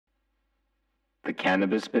the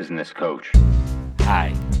Cannabis Business Coach.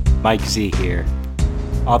 Hi, Mike Z here,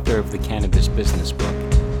 author of the Cannabis Business Book,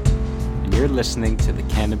 and you're listening to the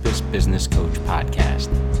Cannabis Business Coach podcast,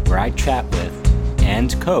 where I chat with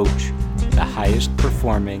and coach the highest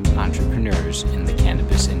performing entrepreneurs in the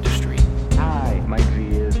cannabis industry. Hi, Mike Z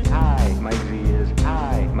is. Hi, Mike Z is.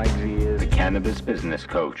 Hi, Mike Z is the Cannabis Business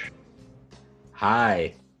Coach.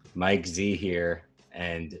 Hi, Mike Z here,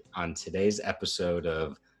 and on today's episode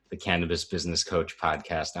of the Cannabis Business Coach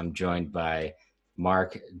podcast, I'm joined by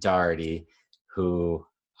Mark Doherty, who,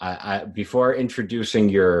 before introducing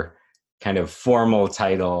your kind of formal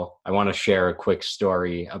title, I want to share a quick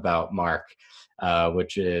story about Mark,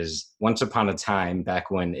 which is once upon a time,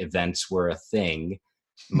 back when events were a thing,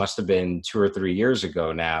 must have been 2 or 3 years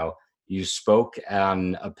ago now, you spoke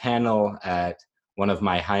on a panel at one of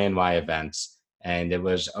my High and Y events, and it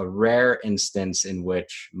was a rare instance in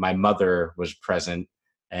which my mother was present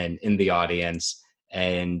and in the audience.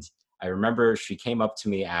 And I remember she came up to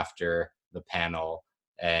me after the panel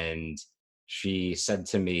and she said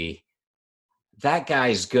to me, "That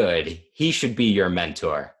guy's good. He should be your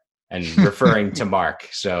mentor," and referring to Mark.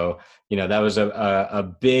 So, that was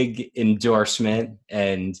a big endorsement.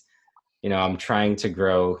 And, I'm trying to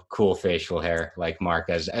grow cool facial hair like Mark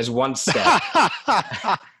as one step,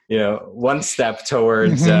 one step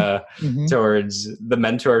towards, towards the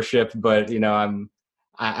mentorship. But,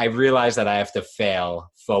 I realize that I have to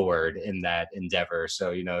fail forward in that endeavor.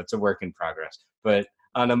 So, it's a work in progress. But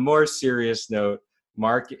on a more serious note,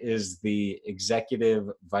 Mark is the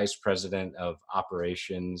Executive Vice President of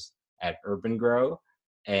Operations at Urban Grow.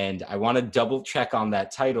 And I want to double check on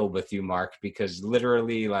that title with you, Mark, because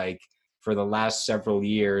literally for the last several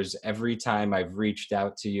years, every time I've reached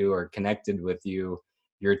out to you or connected with you,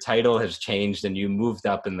 your title has changed and you moved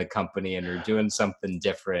up in the company and you're doing something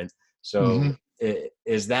different. So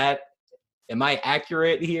am I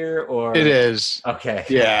accurate here or? It is. Okay.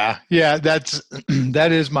 Yeah.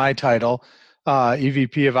 That is my title,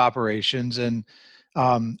 EVP of Operations. And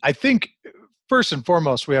I think first and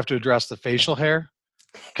foremost, we have to address the facial hair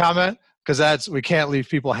comment, because we can't leave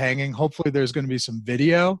people hanging. Hopefully there's going to be some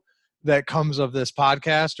video that comes of this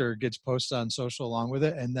podcast or gets posted on social along with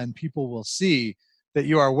it. And then people will see that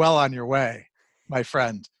you are well on your way, my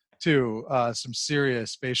friend, to some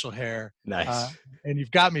serious facial hair. Nice. And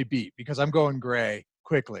you've got me beat because I'm going gray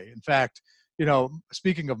quickly. In fact,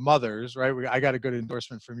 speaking of mothers, right? I got a good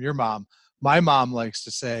endorsement from your mom. My mom likes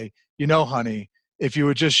to say, honey, if you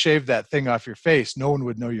would just shave that thing off your face, no one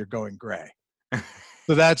would know you're going gray.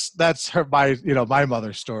 So that's my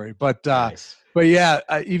mother's story. But Nice. But yeah,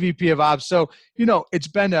 EVP of Ops. So, it's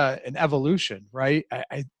been an evolution, right?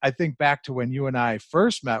 I think back to when you and I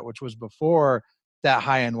first met, which was before that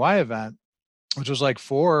High and Y event, which was like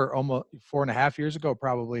almost 4.5 years ago,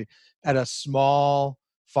 probably, at a small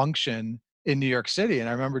function in New York City. And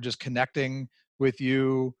I remember just connecting with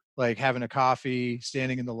you, like having a coffee,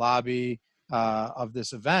 standing in the lobby of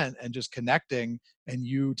this event and just connecting, and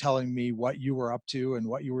you telling me what you were up to and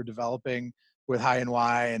what you were developing with High and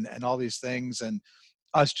Y and all these things, and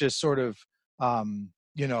us just sort of,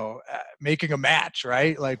 making a match,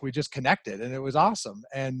 right? Like we just connected and it was awesome.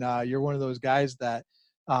 And you're one of those guys that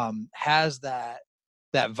has that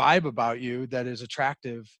vibe about you that is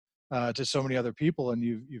attractive to so many other people, and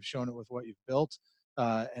you've shown it with what you've built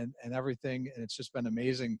and everything. And it's just been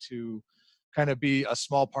amazing to kind of be a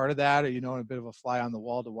small part of that, and a bit of a fly on the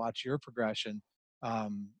wall to watch your progression,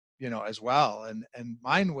 as well. And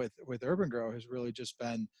mine with Urban Grow has really just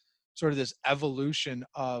been sort of this evolution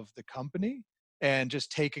of the company and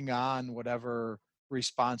just taking on whatever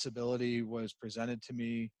responsibility was presented to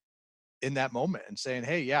me in that moment and saying,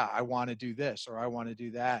 hey, yeah, I want to do this or I want to do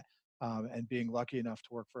that. And being lucky enough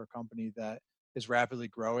to work for a company that is rapidly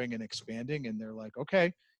growing and expanding. And they're like,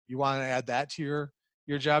 okay, you want to add that to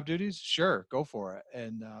your job duties? Sure, go for it.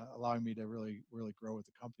 And allowing me to really, really grow with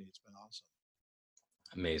the company. It's been awesome.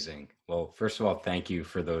 Amazing. Well, first of all, thank you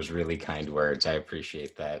for those really kind words. I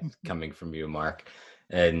appreciate that coming from you, Mark.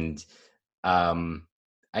 And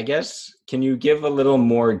I guess, can you give a little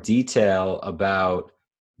more detail about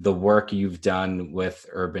the work you've done with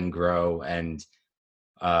Urban Grow and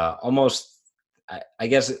almost, I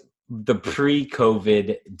guess, the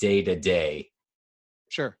pre-COVID day-to-day?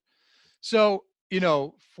 Sure. So, a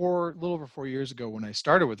little over 4 years ago when I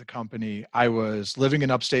started with the company, I was living in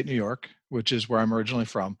upstate New York, which is where I'm originally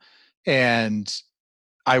from. And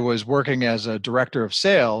I was working as a director of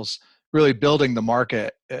sales, really building the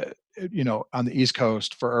market, on the East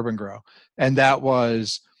Coast for Urban Grow. And that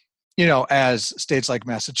was, as states like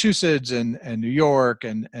Massachusetts and New York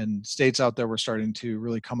and states out there were starting to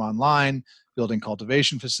really come online, building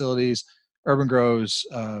cultivation facilities, Urban Grow's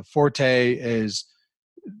forte is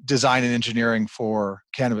design and engineering for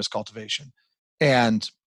cannabis cultivation. And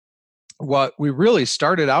what we really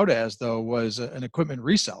started out as, though, was an equipment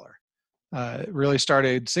reseller. It really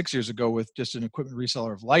started 6 years ago with just an equipment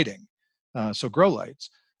reseller of lighting, so grow lights,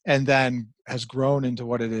 and then has grown into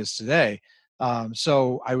what it is today.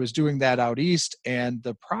 So I was doing that out east, and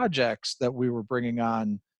the projects that we were bringing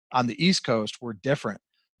on the East Coast were different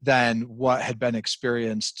than what had been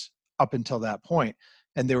experienced up until that point.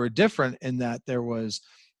 And they were different in that there was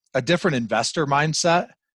a different investor mindset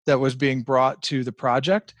that was being brought to the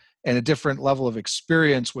project and a different level of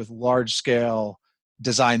experience with large scale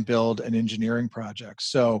design, build, and engineering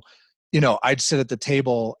projects. So, I'd sit at the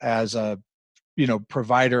table as a,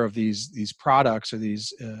 provider of these products or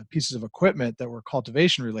these pieces of equipment that were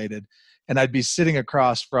cultivation related. And I'd be sitting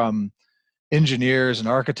across from engineers and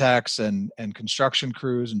architects and construction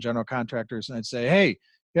crews and general contractors. And I'd say, hey,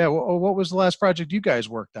 yeah, what was the last project you guys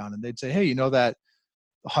worked on? And they'd say, hey, that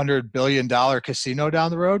 $100 billion casino down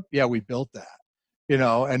the road? Yeah, we built that,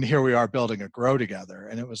 and here we are building a grow together.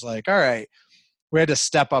 And it was like, all right, we had to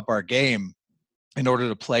step up our game in order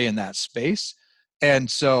to play in that space. And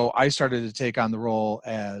so I started to take on the role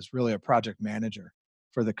as really a project manager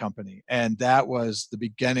for the company. And that was the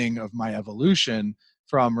beginning of my evolution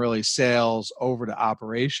from really sales over to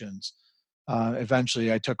operations.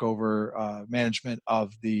 Eventually, I took over management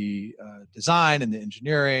of the design and the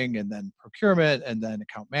engineering, and then procurement, and then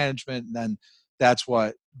account management. And then that's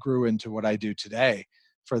what grew into what I do today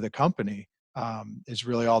for the company, is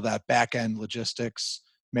really all that back end logistics,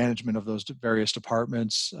 management of those various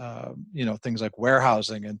departments, things like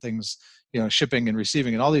warehousing and things, shipping and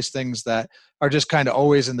receiving, and all these things that are just kind of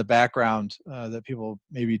always in the background that people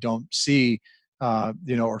maybe don't see,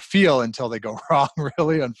 or feel until they go wrong,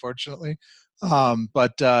 really, unfortunately.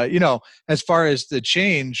 But as far as the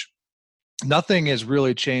change, nothing has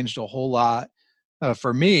really changed a whole lot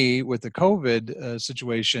for me with the COVID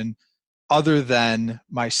situation, other than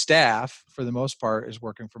my staff, for the most part, is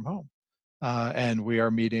working from home. And we are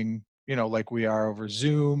meeting, like we are over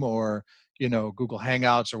Zoom or, Google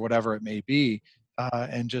Hangouts or whatever it may be,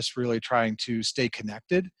 and just really trying to stay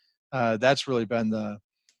connected. That's really been the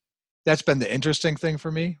interesting thing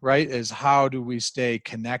for me, right? Is how do we stay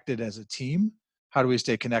connected as a team? How do we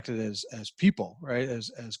stay connected as people, right?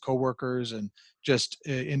 As coworkers and just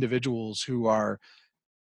individuals who are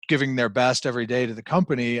giving their best every day to the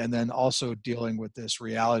company, and then also dealing with this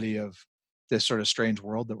reality of this sort of strange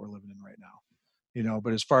world that we're living in right now.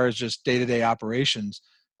 But as far as just day-to-day operations,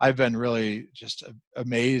 I've been really just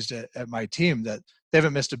amazed at my team that they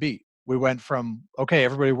haven't missed a beat. We went from, okay,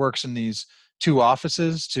 everybody works in these 2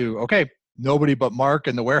 offices to, okay, nobody but Mark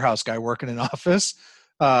and the warehouse guy work in an office,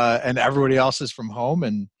 and everybody else is from home,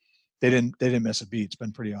 and they didn't miss a beat. It's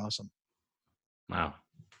been pretty awesome. Wow.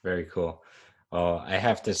 Very cool. Well, I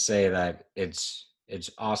have to say that it's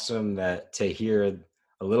awesome to hear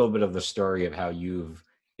a little bit of the story of how you've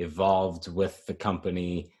evolved with the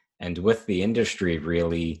company and with the industry,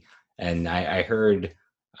 really. And I heard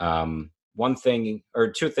one thing or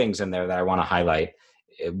 2 things in there that I want to highlight.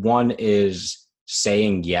 One is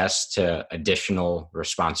saying yes to additional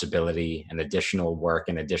responsibility and additional work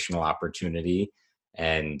and additional opportunity,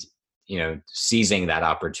 and seizing that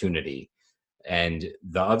opportunity. And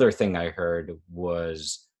the other thing I heard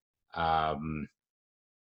was,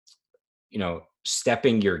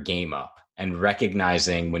 stepping your game up and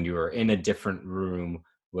recognizing when you are in a different room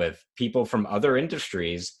with people from other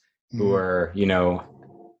industries who are,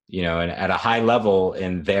 and at a high level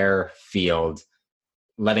in their field,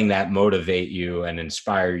 letting that motivate you and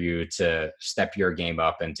inspire you to step your game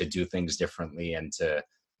up and to do things differently, and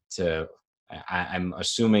I'm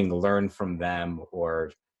assuming learn from them,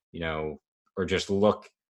 or just look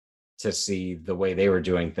to see the way they were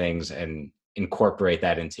doing things and incorporate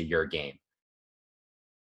that into your game.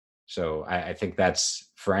 So I think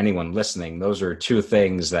that's, for anyone listening, those are 2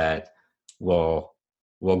 things that will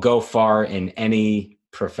go far in any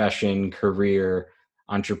profession, career,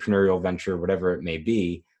 entrepreneurial venture, whatever it may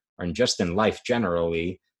be, or just in life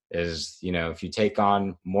generally, is, if you take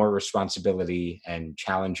on more responsibility and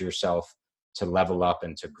challenge yourself to level up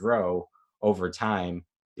and to grow over time,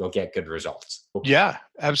 you'll get good results. Yeah,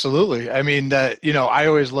 absolutely. I mean, I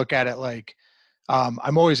always look at it like,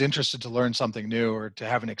 I'm always interested to learn something new or to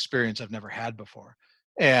have an experience I've never had before.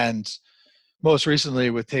 And most recently,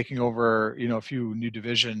 with taking over, a few new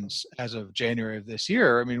divisions as of January of this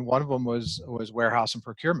year, I mean, one of them was warehouse and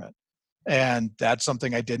procurement. And that's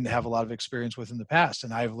something I didn't have a lot of experience with in the past.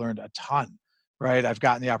 And I've learned a ton, right? I've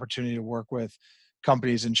gotten the opportunity to work with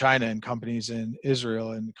companies in China and companies in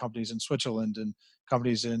Israel and companies in Switzerland and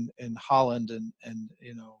companies in Holland and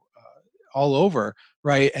all over,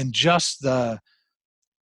 right? And just the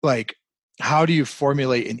like, how do you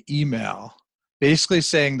formulate an email basically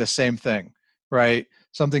saying the same thing, right?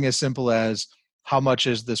 Something as simple as, how much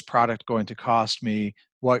is this product going to cost me?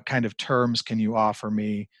 What kind of terms can you offer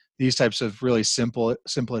me? These types of really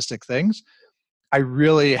simplistic things. I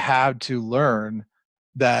really had to learn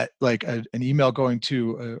that like an email going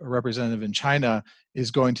to a representative in China is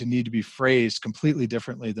going to need to be phrased completely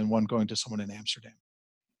differently than one going to someone in Amsterdam,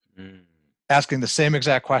 Mm. asking the same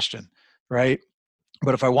exact question, right?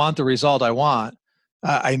 But if I want the result I want,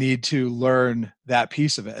 I need to learn that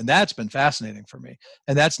piece of it. And that's been fascinating for me.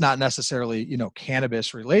 And that's not necessarily,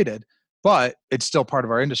 cannabis related, but it's still part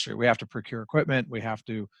of our industry. We have to procure equipment. We have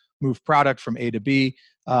to move product from A to B.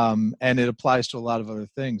 And it applies to a lot of other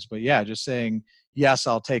things. But yeah, just saying, yes,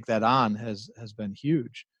 I'll take that on has been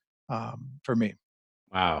huge for me.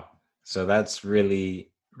 Wow. So that's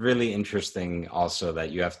really, really interesting also, that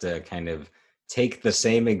you have to kind of take the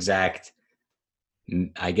same exact,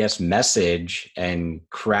 I guess, message and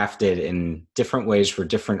craft it in different ways for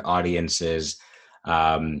different audiences,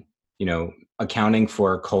 um, accounting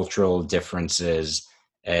for cultural differences.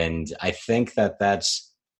 And I think that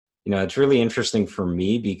that's, it's really interesting for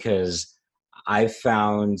me, because I've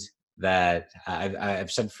found that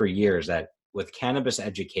I've said for years that with cannabis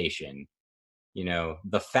education,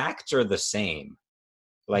 the facts are the same.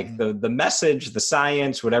 Like Mhm. the message, the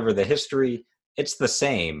science, whatever, the history, it's the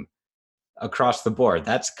same across the board.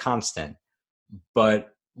 That's constant.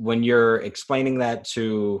 But when you're explaining that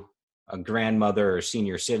to a grandmother or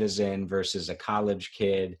senior citizen versus a college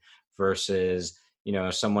kid versus,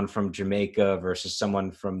 someone from Jamaica versus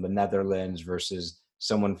someone from the Netherlands versus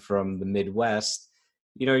someone from the Midwest,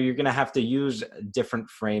 you're going to have to use different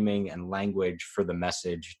framing and language for the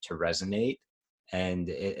message to resonate. And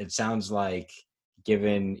it sounds like,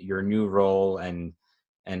 given your new role and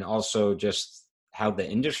also just how the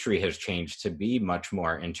industry has changed to be much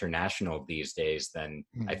more international these days than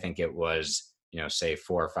I Mhm. think it was, say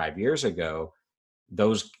 4 or 5 years ago,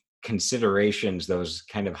 those considerations, those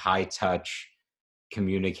kind of high touch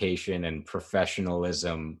communication and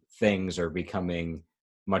professionalism things are becoming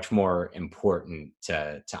much more important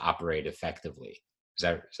to operate effectively. Is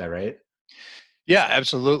that right? Yeah,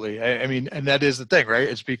 absolutely. I mean, and that is the thing, right?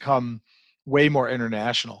 It's become way more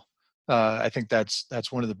international. I think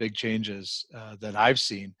that's one of the big changes that I've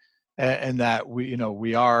seen, and that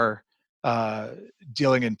we are uh,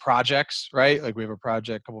 dealing in projects, right? Like we have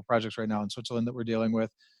couple projects right now in Switzerland that we're dealing with,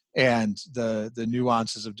 and the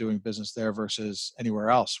nuances of doing business there versus anywhere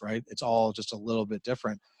else, right? It's all just a little bit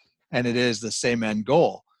different, and it is the same end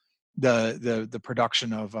goal, the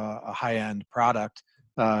production of a high end product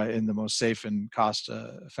in the most safe and cost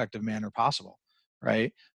effective manner possible,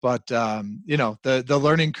 right? But the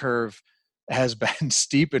learning curve has been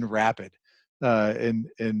steep and rapid in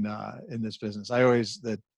this business. I always,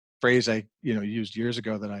 the phrase I used years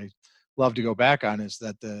ago that I love to go back on is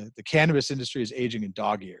that the cannabis industry is aging in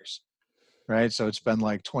dog years, right? So it's been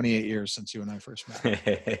like 28 years since you and I first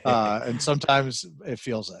met, and sometimes it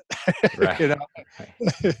feels it, Right.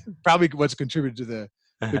 Right. probably what's contributed to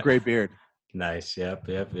the gray beard. Nice. Yep.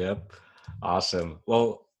 Yep. Yep. Awesome.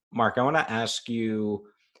 Well, Mark, I want to ask you,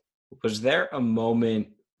 was there a moment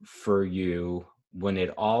for you when it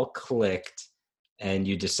all clicked and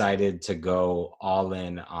you decided to go all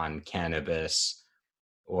in on cannabis,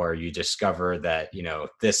 or you discover that,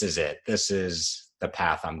 this is it, this is the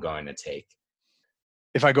path I'm going to take?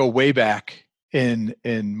 If I go way back in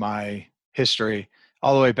my history,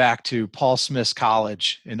 all the way back to Paul Smith's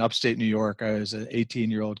College in upstate New York, I was an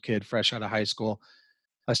 18-year-old kid fresh out of high school.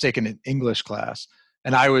 I was taking an English class,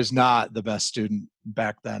 and I was not the best student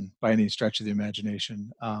back then by any stretch of the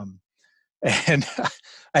imagination. And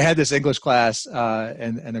I had this English class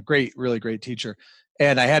and a really great teacher,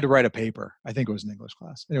 and I had to write a paper. I think it was an English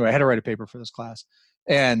class. Anyway, I had to write a paper for this class,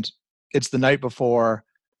 and it's the night before,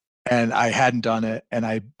 and I hadn't done it, and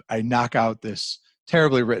I knock out this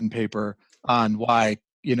terribly written paper on why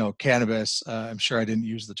cannabis. I'm sure I didn't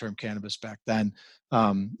use the term cannabis back then.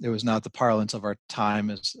 It was not the parlance of our time,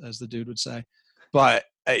 as the dude would say, but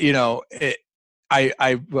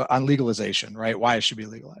I on legalization, right? Why it should be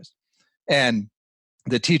legalized, and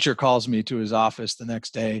the teacher calls me to his office the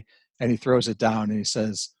next day, and he throws it down and he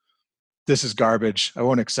says, "This is garbage. I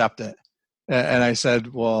won't accept it." And I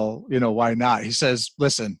said, "Well, why not?" He says,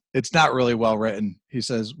 "Listen, it's not really well written." He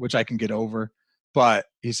says, which I can get over. But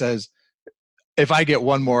he says, if I get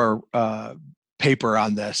one more paper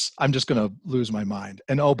on this, I'm just going to lose my mind.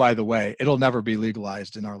 And oh, by the way, it'll never be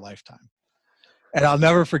legalized in our lifetime. And I'll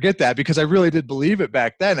never forget that, because I really did believe it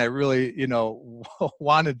back then. I really,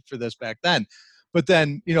 wanted for this back then. But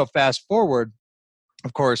then, fast forward,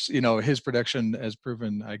 of course, his prediction has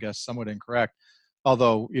proven, I guess, somewhat incorrect.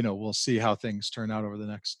 Although, we'll see how things turn out over the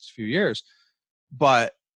next few years.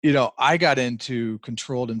 But, I got into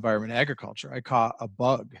controlled environment agriculture. I caught a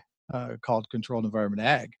bug called controlled environment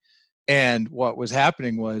ag. And what was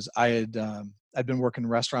happening was I'd been working in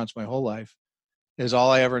restaurants my whole life, is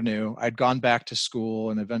all I ever knew. I'd gone back to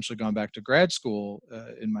school and eventually gone back to grad school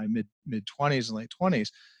in my mid 20s and late 20s.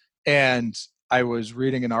 And I was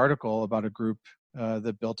reading an article about a group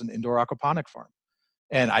that built an indoor aquaponic farm.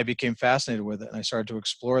 And I became fascinated with it. And I started to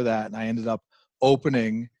explore that. And I ended up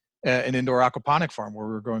opening an indoor aquaponic farm where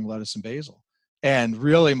we were growing lettuce and basil. And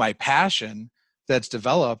really my passion that's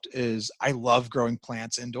developed is I love growing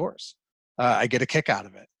plants indoors. I get a kick out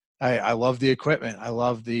of it. I love the equipment. I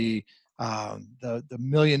love the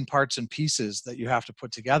million parts and pieces that you have to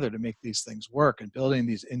put together to make these things work, and building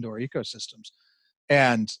these indoor ecosystems.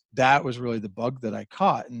 And that was really the bug that I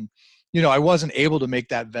caught. And, I wasn't able to make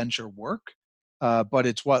that venture work, but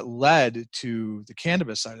it's what led to the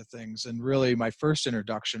cannabis side of things. And really my first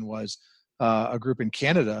introduction was a group in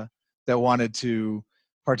Canada that wanted to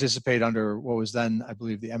participate under what was then, I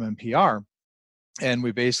believe, the MMPR. And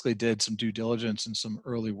we basically did some due diligence and some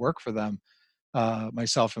early work for them,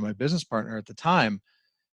 myself and my business partner at the time.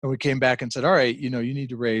 And we came back and said, all right, you need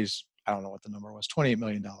to raise, I don't know what the number was, $28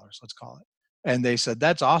 million, let's call it. And they said,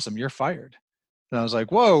 that's awesome, you're fired. And I was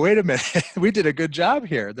like, whoa, wait a minute. We did a good job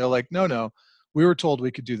here. They're like, no, we were told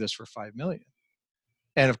we could do this for 5 million.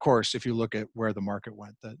 And of course, if you look at where the market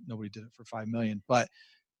went, that nobody did it for 5 million. But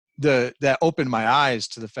that opened my eyes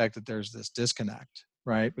to the fact that there's this disconnect,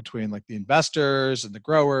 right, between like the investors and the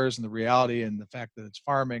growers and the reality and the fact that it's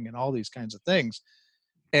farming and all these kinds of things.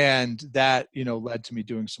 And that, led to me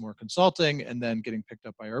doing some more consulting and then getting picked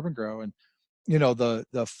up by Urban Grow. And,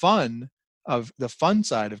 the fun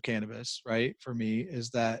side of cannabis, right, for me is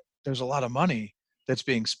that there's a lot of money that's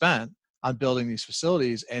being spent on building these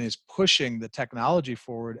facilities and is pushing the technology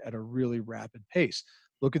forward at a really rapid pace.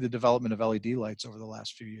 Look at the development of LED lights over the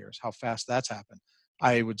last few years, how fast that's happened.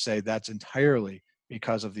 I would say that's entirely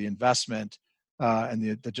because of the investment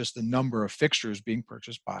and just the number of fixtures being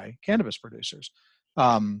purchased by cannabis producers.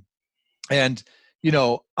 And,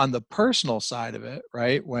 on the personal side of it,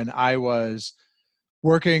 right, when I was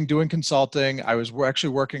doing consulting, I was actually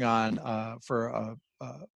working on for a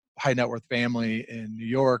high net worth family in New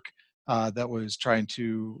York that was trying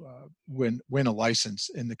to win a license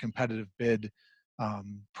in the competitive bid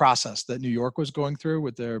process that New York was going through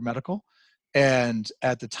with their medical. And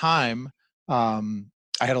at the time, I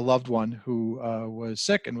had a loved one who was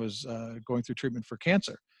sick and was going through treatment for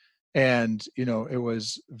cancer. And, it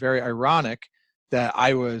was very ironic that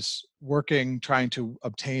I was trying to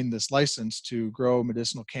obtain this license to grow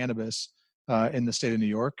medicinal cannabis in the state of New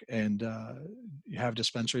York, and you have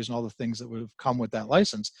dispensaries and all the things that would have come with that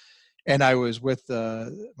license. And I was with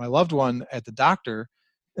my loved one at the doctor,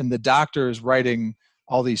 and the doctor is writing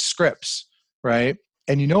all these scripts, right?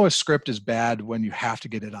 And a script is bad when you have to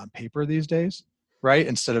get it on paper these days, right?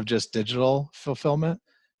 Instead of just digital fulfillment.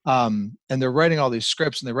 And they're writing all these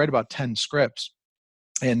scripts, and they write about 10 scripts.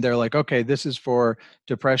 And they're like, okay, this is for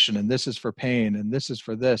depression, and this is for pain, and this is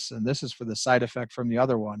for this, and this is for the side effect from the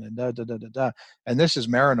other one, and da da da da da. And this is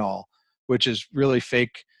Marinol, which is really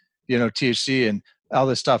fake, THC and all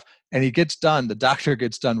this stuff. And the doctor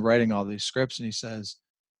gets done writing all these scripts, and he says,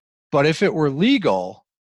 but if it were legal,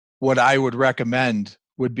 what I would recommend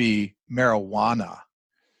would be marijuana.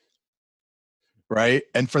 Right.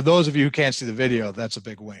 And for those of you who can't see the video, that's a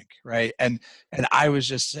big wink. Right. And I'm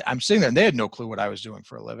sitting there, and they had no clue what I was doing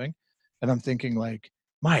for a living. And I'm thinking, like,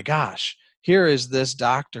 my gosh, here is this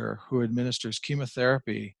doctor who administers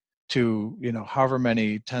chemotherapy to, however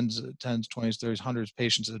many tens, 20s, 30s, hundreds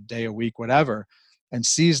patients a day, a week, whatever, and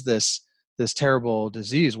sees this terrible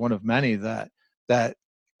disease, one of many that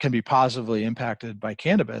can be positively impacted by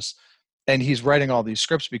cannabis. And he's writing all these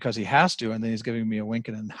scripts because he has to, and then he's giving me a wink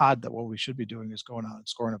and a nod that what we should be doing is going out and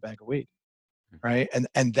scoring a bag of weed, right?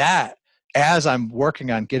 And that, as I'm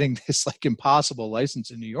working on getting this like impossible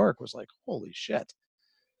license in New York, was like, holy shit,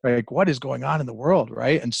 right? Like, what is going on in the world,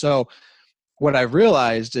 right? And so what I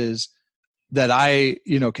realized is that I,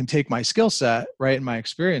 can take my skill set, right, and my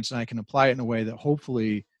experience, and I can apply it in a way that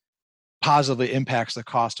hopefully positively impacts the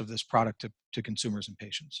cost of this product to consumers and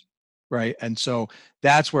patients. Right. And so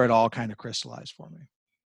that's where it all kind of crystallized for me.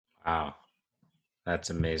 Wow. That's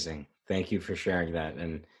amazing. Thank you for sharing that.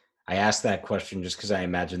 And I asked that question just because I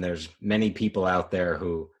imagine there's many people out there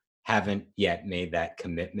who haven't yet made that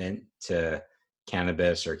commitment to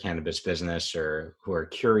cannabis or cannabis business, or who are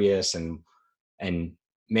curious and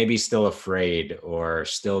maybe still afraid or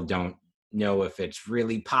still don't know if it's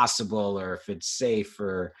really possible or if it's safe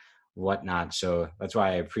or whatnot. So that's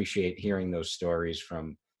why I appreciate hearing those stories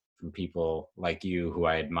from people like you, who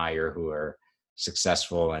I admire, who are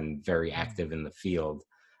successful and very active in the field.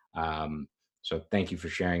 So thank you for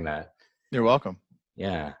sharing that. You're welcome.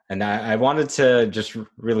 Yeah. And I wanted to just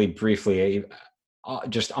really briefly,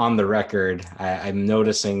 just on the record, I'm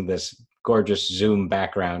noticing this gorgeous Zoom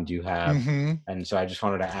background you have. Mm-hmm. And so I just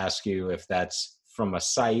wanted to ask you if that's from a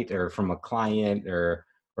site or from a client, or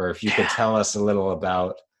if you could tell us a little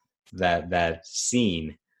about that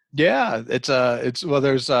scene. Yeah, well,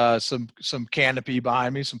 there's some canopy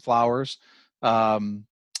behind me, some flowers. For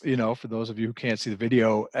those of you who can't see the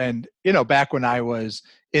video, and back when I was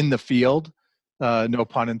in the field, no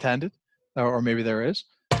pun intended, or maybe there is.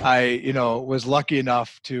 I've been lucky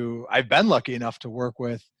enough to work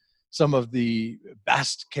with some of the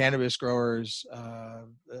best cannabis growers,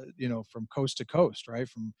 from coast to coast, right?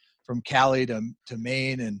 From Cali to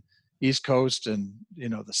Maine and East Coast, and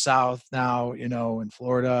the South now, in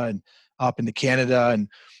Florida and up into Canada. And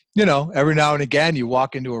every now and again you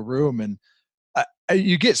walk into a room and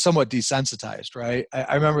you get somewhat desensitized, right?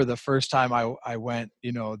 I remember the first time I went,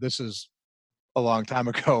 this is a long time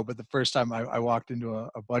ago, but the first time I walked into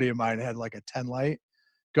a buddy of mine had like a 10 light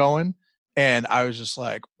going, and I was just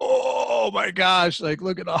like, oh my gosh, like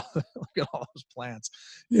look at all those plants,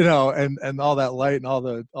 and all that light and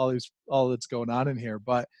all that's going on in here.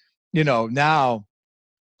 But now,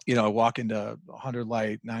 I walk into 100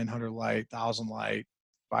 light, 900 light, 1,000 light,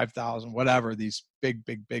 5,000, whatever, these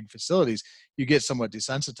big facilities, you get somewhat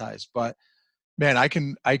desensitized. But man, I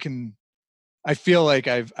feel like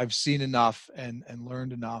I've seen enough and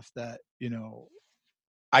learned enough that,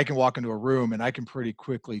 I can walk into a room and I can pretty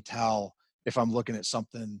quickly tell if I'm looking at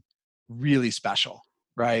something really special,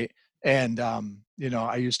 right? And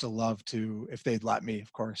I used to love to, if they'd let me,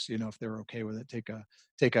 of course, if they were okay with it,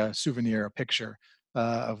 take a souvenir, a picture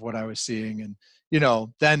of what I was seeing. And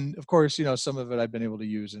then of course, some of it I've been able to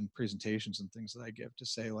use in presentations and things that I give to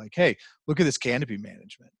say like, hey, look at this canopy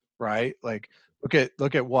management, right? Like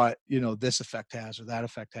look at what this effect has or that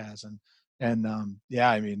effect has. And yeah,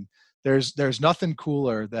 I mean, there's nothing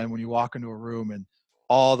cooler than when you walk into a room and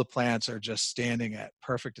all the plants are just standing at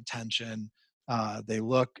perfect attention. They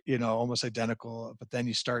look, almost identical, but then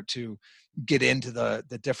you start to get into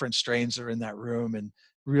the different strains that are in that room and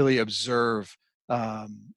really observe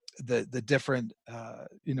the different,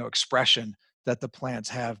 expression that the plants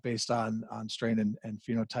have based on strain and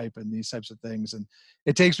phenotype and these types of things. And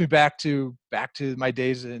it takes me back to my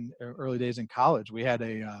early days in college. We had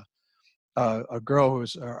a girl who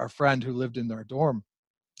was our friend who lived in our dorm,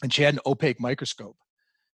 and she had an opaque microscope,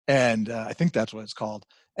 and I think that's what it's called.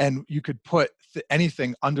 And you could put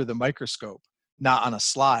anything under the microscope, not on a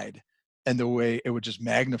slide, and the way it would just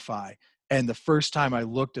magnify. And the first time I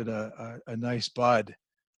looked at a nice bud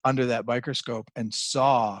under that microscope and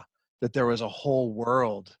saw that there was a whole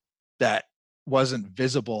world that wasn't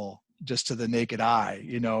visible just to the naked eye,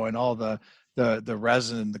 and all the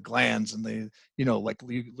resin and the glands and like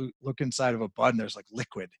you look inside of a bud and there's like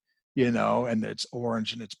liquid, and it's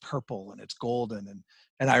orange and it's purple and it's golden.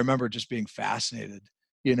 And I remember just being fascinated,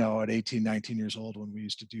 at 18, 19 years old when we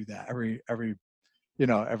used to do that.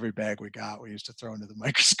 Every bag we got, we used to throw into the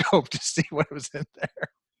microscope to see what was in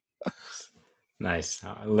there. Nice.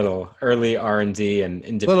 A little early R&D and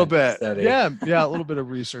independent little bit study. Yeah, a little bit of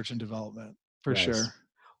research and development for Nice. sure.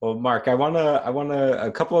 Well, Mark, I wanna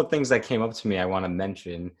a couple of things that came up to me I want to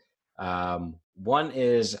mention. One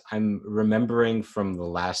is I'm remembering from the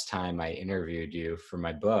last time I interviewed you for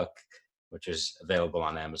my book, which is available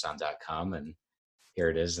on Amazon.com, and here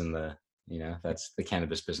it is in that's the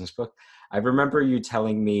Cannabis Business Book. I remember you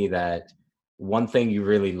telling me that one thing you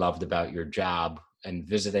really loved about your job and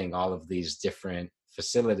visiting all of these different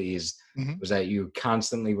facilities was that you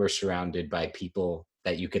constantly were surrounded by people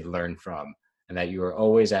that you could learn from, and that you were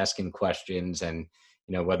always asking questions. And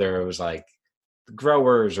whether it was like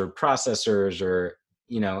growers or processors or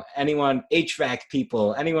anyone, HVAC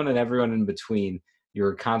people, anyone and everyone in between, you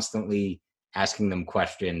were constantly asking them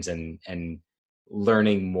questions and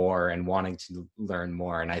learning more and wanting to learn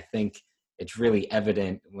more. And I think it's really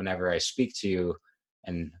evident whenever I speak to you.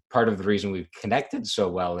 And part of the reason we've connected so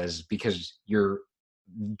well is because you're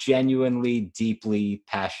genuinely, deeply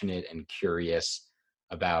passionate and curious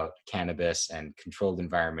about cannabis and controlled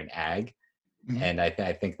environment ag. Mm-hmm. And I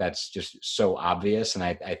think that's just so obvious. And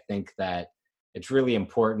I think that it's really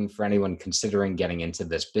important for anyone considering getting into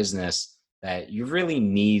this business that you really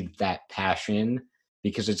need that passion,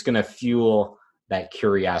 because it's going to fuel that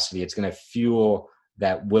curiosity. It's going to fuel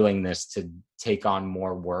that willingness to take on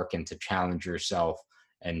more work and to challenge yourself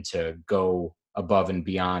and to go above and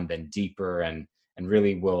beyond and deeper, and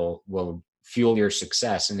really will fuel your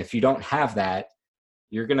success. And if you don't have that,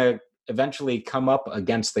 you're going to eventually come up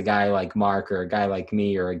against the guy like Mark, or a guy like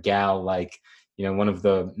me, or a gal like, one of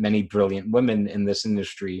the many brilliant women in this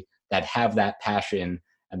industry that have that passion,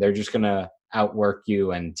 and they're just going to outwork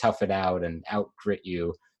you and tough it out and outgrit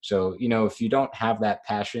you. So, if you don't have that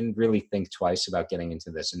passion, really think twice about getting into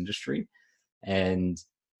this industry. And,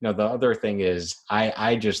 the other thing is,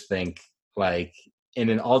 I just think, like, in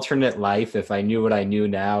an alternate life, if I knew what I knew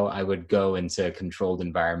now, I would go into controlled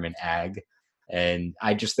environment ag. And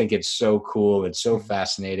I just think it's so cool. It's so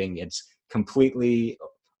fascinating. It's completely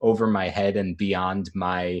over my head and beyond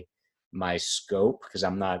my scope, because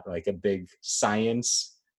I'm not like a big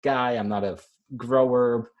science guy. I'm not a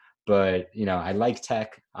grower, but I like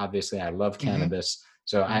tech. Obviously, I love cannabis.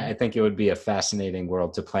 So I think it would be a fascinating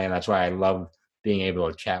world to play, and that's why I love being able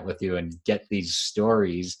to chat with you and get these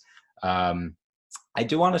stories. I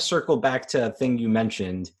do want to circle back to a thing you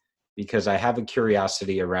mentioned, because I have a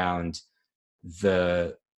curiosity around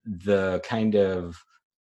the kind of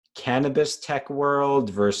cannabis tech world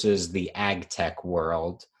versus the ag tech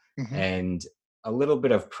world. And a little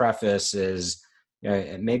bit of preface is,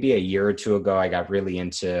 maybe a year or two ago, I got really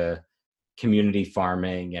into community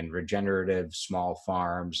farming and regenerative small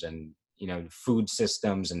farms and, food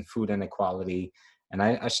systems and food inequality. And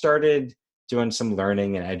I started doing some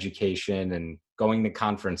learning and education and going to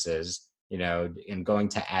conferences, and going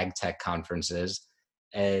to ag tech conferences.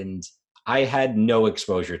 And I had no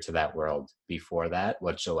exposure to that world before that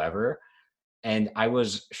whatsoever. And I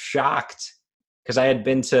was shocked, because I had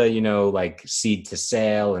been to, like Seed to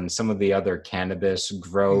Sale and some of the other cannabis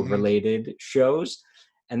grow related shows.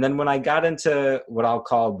 And then when I got into what I'll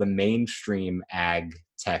call the mainstream ag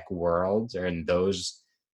tech world, or in those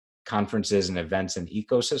conferences and events and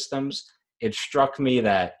ecosystems, it struck me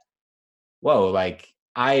that, whoa, like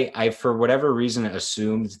I for whatever reason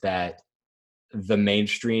assumed that the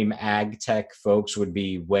mainstream ag tech folks would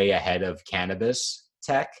be way ahead of cannabis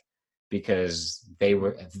tech, because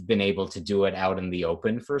have been able to do it out in the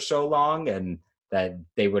open for so long, and that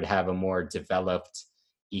they would have a more developed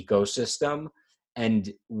ecosystem.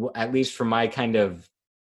 And at least from my kind of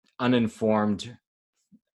uninformed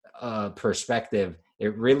perspective,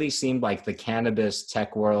 it really seemed like the cannabis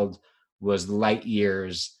tech world was light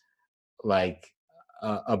years like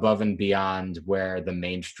above and beyond where the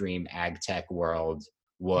mainstream ag tech world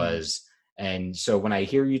was. And so when I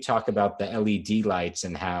hear you talk about the LED lights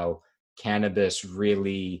and how cannabis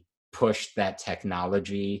really pushed that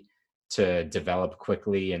technology to develop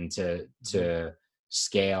quickly and to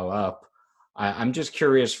scale up, I'm just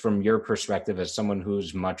curious, from your perspective as someone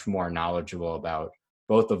who's much more knowledgeable about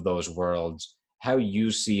both of those worlds, how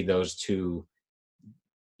you see those two,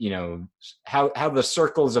 how the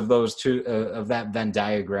circles of those two, of that Venn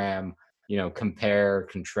diagram, compare,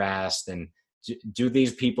 contrast, and do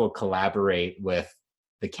these people collaborate with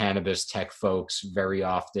the cannabis tech folks very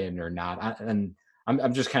often or not? And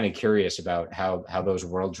I'm just kind of curious about how those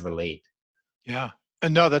worlds relate. Yeah.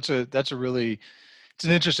 And no, that's a really, it's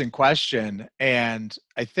an interesting question. And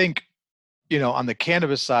I think, on the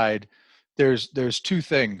cannabis side, there's two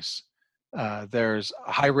things. There's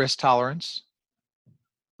a high risk tolerance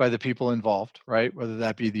by the people involved, right? Whether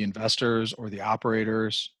that be the investors or the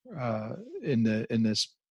operators in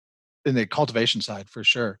the cultivation side, for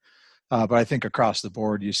sure. But I think across the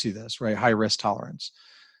board, you see this, right? High risk tolerance.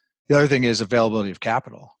 The other thing is availability of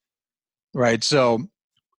capital, right? So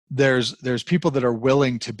there's people that are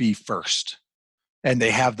willing to be first, and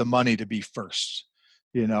they have the money to be first.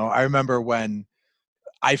 I remember when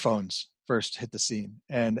iPhones first hit the scene,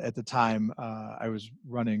 and at the time I was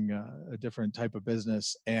running a different type of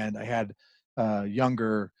business, and I had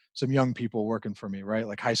some young people working for me, right?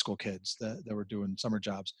 Like high school kids that were doing summer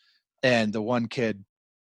jobs. And the one kid,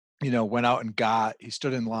 went out and he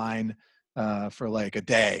stood in line for like a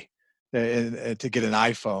day to get an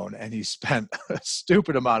iPhone, and he spent a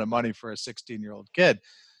stupid amount of money for a 16-year-old kid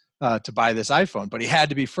to buy this iPhone, but he had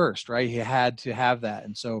to be first, right? He had to have that.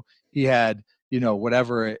 And so he had,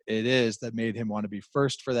 whatever it is that made him want to be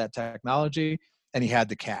first for that technology. And he had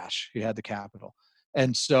the cash, he had the capital.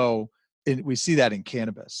 And so we see that in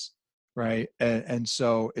cannabis, right? And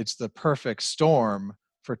so it's the perfect storm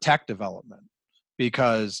for tech development,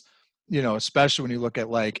 because, especially when you look at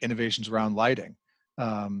like innovations around lighting,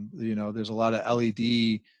 there's a lot of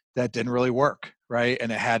LED that didn't really work, right? And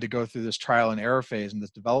it had to go through this trial and error phase and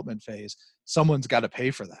this development phase. Someone's got to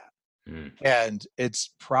pay for that. And it's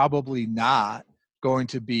probably not going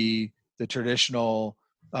to be the traditional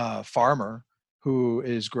farmer who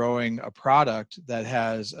is growing a product that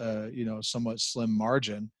has a somewhat slim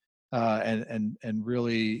margin, and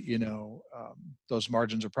really those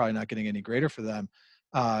margins are probably not getting any greater for them.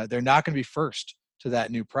 They're not going to be first to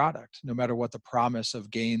that new product, no matter what the promise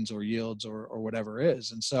of gains or yields or whatever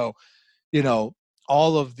is. And so,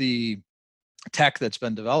 all of the tech that's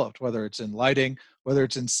been developed, whether it's in lighting, whether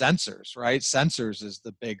it's in sensors, right? Sensors is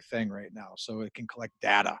the big thing right now. So it can collect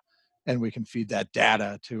data, and we can feed that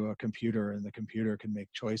data to a computer, and the computer can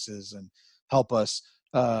make choices and help us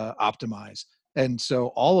optimize. And so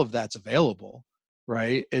all of that's available,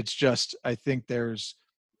 right? It's just, I think there's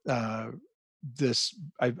uh,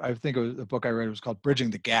 I think it was the book I read, it was called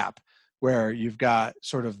Bridging the Gap, where you've got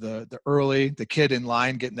sort of the kid in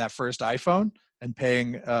line getting that first iPhone and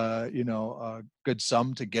paying a good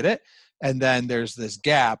sum to get it, and then there's this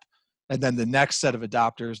gap, and then the next set of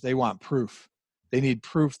adopters, they want proof. They need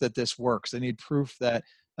proof that this works. They need proof that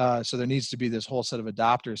so there needs to be this whole set of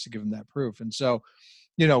adopters to give them that proof. And so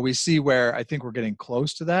we see where I think we're getting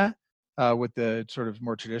close to that with the sort of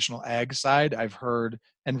more traditional ag side. I've heard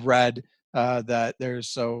and read that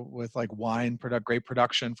with like grape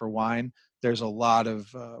production for wine, there's a lot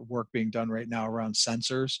of work being done right now around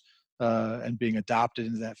sensors and being adopted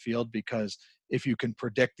into that field, because if you can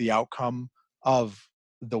predict the outcome of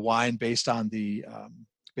the wine based on the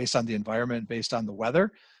environment, based on the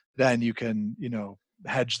weather, then you can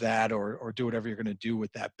hedge that or do whatever you're going to do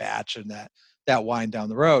with that batch and that wine down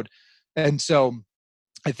the road. And so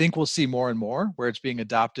I think we'll see more and more where it's being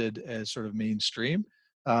adopted as sort of mainstream.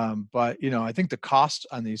 But I think the cost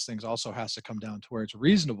on these things also has to come down to where it's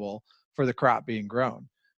reasonable for the crop being grown.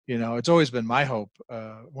 It's always been my hope.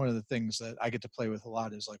 One of the things that I get to play with a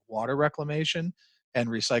lot is like water reclamation and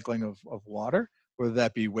recycling of water, whether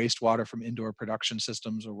that be wastewater from indoor production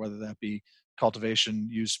systems or whether that be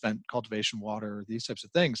spent cultivation water, these types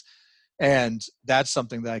of things. And that's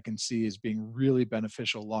something that I can see as being really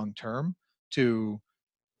beneficial long term to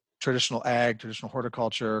traditional ag, traditional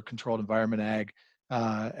horticulture, controlled environment ag.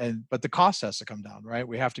 But the cost has to come down, right?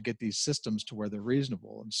 We have to get these systems to where they're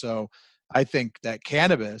reasonable. And so I think that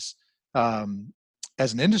cannabis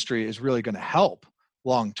as an industry is really going to help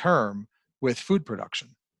long term with food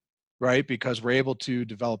production, right? Because we're able to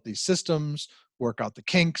develop these systems, work out the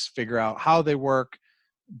kinks, figure out how they work,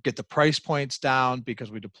 get the price points down because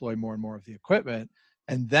we deploy more and more of the equipment.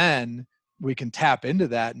 And then we can tap into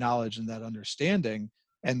that knowledge and that understanding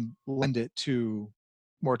and lend it to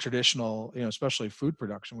more traditional, especially food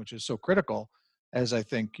production, which is so critical, as I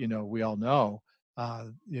think, we all know,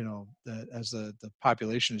 that as the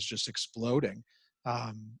population is just exploding,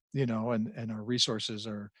 and our resources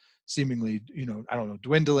are seemingly,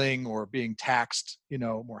 dwindling or being taxed,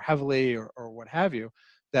 more heavily or what have you,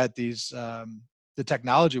 that the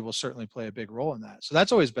technology will certainly play a big role in that. So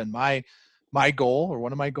that's always been my goal, or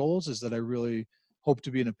one of my goals, is that I really hope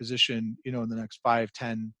to be in a position, in the next 5,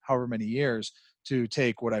 10, however many years, to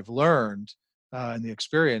take what I've learned and the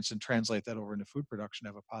experience and translate that over into food production,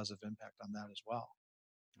 have a positive impact on that as well.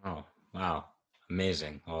 Oh, wow.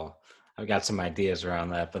 Amazing. Well, I've got some ideas around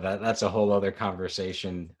that, but that's a whole other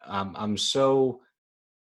conversation. I just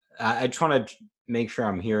want to make sure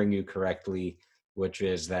I'm hearing you correctly, which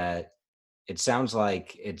is that it sounds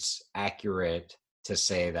like it's accurate to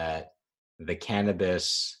say that the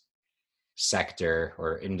cannabis sector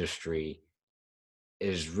or industry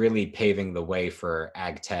is really paving the way for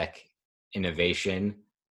ag tech innovation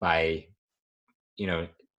by,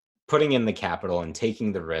 putting in the capital and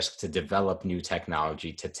taking the risk to develop new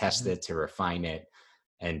technology, to test it, to refine it,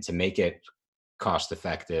 and to make it cost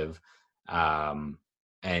effective. And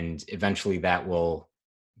eventually that will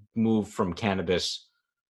move from cannabis,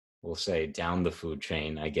 we'll say, down the food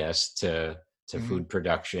chain, I guess, to food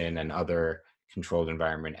production and other controlled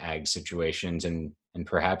environment ag situations, and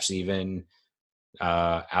perhaps even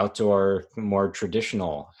outdoor, more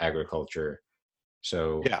traditional agriculture.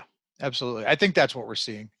 So Yeah, absolutely. I think that's what we're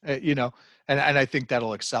seeing, and I think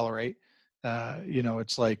that'll accelerate.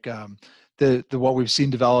 It's like the what we've seen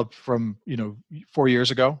develop from 4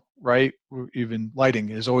 years ago, right? Even lighting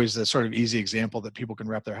is always the sort of easy example that people can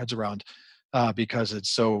wrap their heads around because it's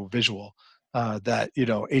so visual. That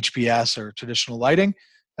HPS or traditional lighting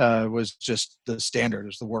was just the standard,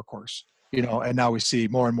 is the workhorse, and now we see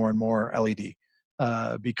more and more and more LED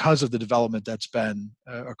because of the development that's been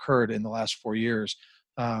occurred in the last 4 years.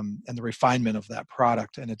 And the refinement of that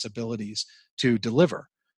product and its abilities to deliver.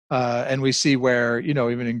 And we see where,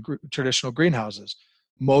 even in traditional greenhouses,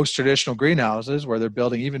 most traditional greenhouses where they're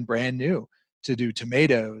building even brand new to do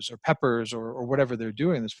tomatoes or peppers or whatever they're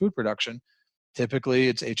doing, this food production, typically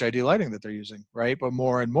it's HID lighting that they're using, right? But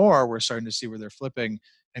more and more, we're starting to see where they're flipping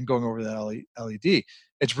and going over the LED.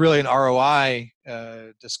 It's really an ROI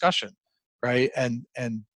discussion, right? And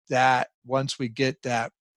that once we get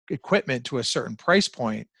that equipment to a certain price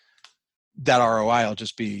point, that ROI will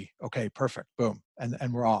just be okay, perfect, boom,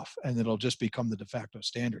 and we're off, and it'll just become the de facto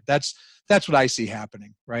standard. That's what I see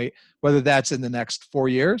happening, right? Whether that's in the next 4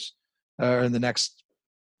 years or in the next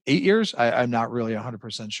 8 years, I'm not really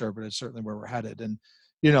 100% sure, but it's certainly where we're headed. And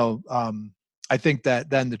I think that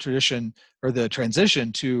then the tradition or the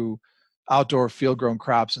transition to outdoor field grown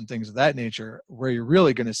crops and things of that nature, where you're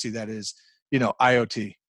really going to see that is,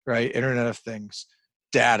 IoT, right? Internet of Things,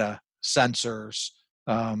 data, sensors,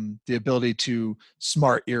 the ability to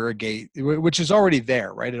smart irrigate, which is already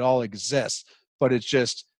there, right? It all exists, but it's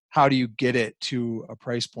just how do you get it to a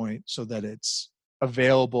price point so that it's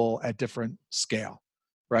available at different scale,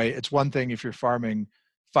 right? It's one thing if you're farming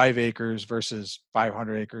 5 acres versus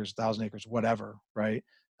 500 acres, 1,000 acres, whatever, right?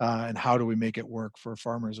 And how do we make it work for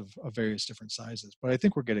farmers of various different sizes? But I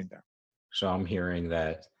think we're getting there. So I'm hearing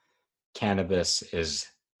that cannabis is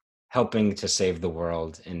helping to save the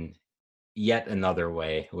world in yet another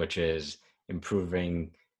way, which is improving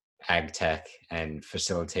ag tech and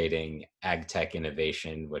facilitating ag tech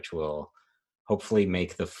innovation, which will hopefully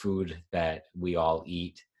make the food that we all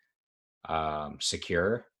eat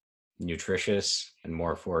secure, nutritious, and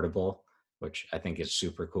more affordable, which I think is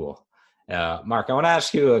super cool. Mark, I want to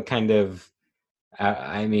ask you a kind of,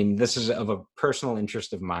 I mean, this is of a personal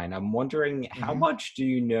interest of mine. I'm wondering how much do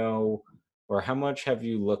you know, or how much have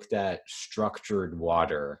you looked at structured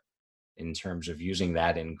water in terms of using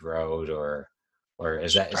that in grows, or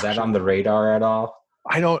is that on the radar at all?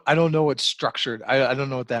 I don't know what's structured. I don't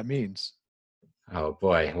know what that means. Oh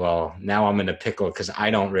boy. Well, now I'm in a pickle because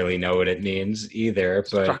I don't really know what it means either.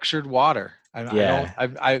 But structured water. yeah,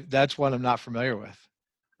 I that's one I'm not familiar with.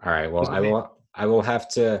 All right. Well, I will have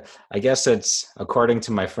to, I guess it's, according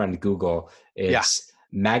to my friend Google, it's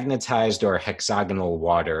magnetized or hexagonal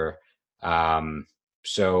water.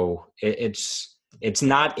 So it's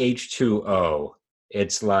not H2O.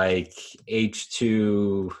 It's like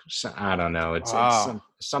H2, I don't know. It's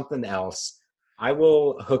something else. I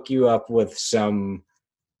will hook you up with some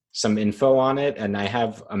info on it. And I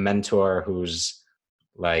have a mentor who's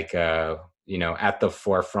like, at the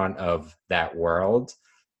forefront of that world.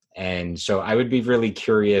 And so I would be really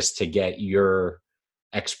curious to get your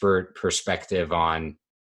expert perspective on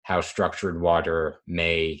how structured water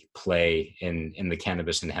may play in the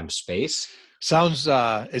cannabis and hemp space.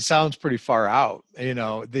 It sounds pretty far out.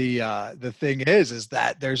 The thing is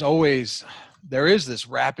that there is this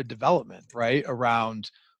rapid development, right,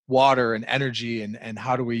 around water and energy and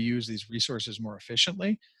how do we use these resources more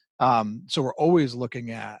efficiently. So we're always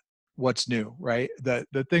looking at what's new, right?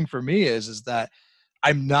 The thing for me is that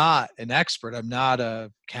I'm not an expert. I'm not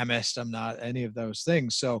a chemist. I'm not any of those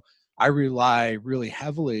things. So I rely really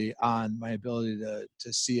heavily on my ability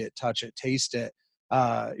to see it, touch it, taste it.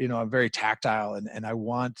 I'm very tactile and I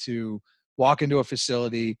want to walk into a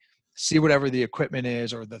facility, see whatever the equipment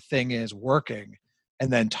is or the thing is working,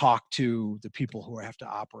 and then talk to the people who have to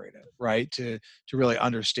operate it, right? To really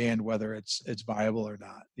understand whether it's viable or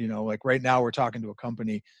not. Like right now we're talking to a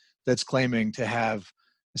company that's claiming to have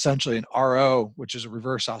essentially an RO, which is a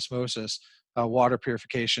reverse osmosis, water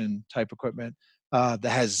purification type equipment that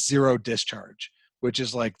has zero discharge, which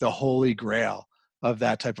is like the holy grail of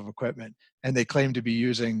that type of equipment. And they claim to be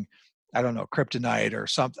using, I don't know, kryptonite or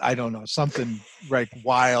something, I don't know, something like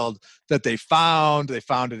wild that they found. They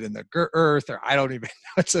found it in the earth, or I don't even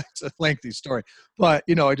know. It's a lengthy story. But,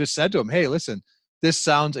 I just said to him, hey, listen, this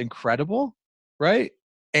sounds incredible, right?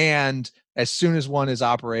 And as soon as one is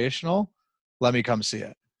operational, let me come see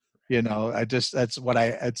it. It's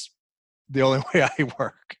the only way I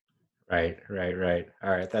work. Right. All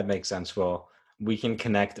right. That makes sense. Well, we can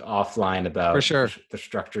connect offline about For sure. the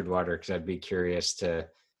structured water, because I'd be curious to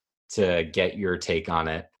get your take on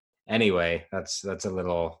it. Anyway, that's a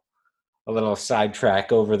little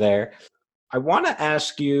sidetrack over there. I want to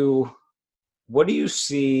ask you, what do you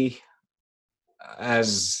see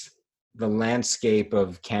as the landscape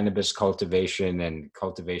of cannabis cultivation and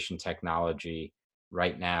cultivation technology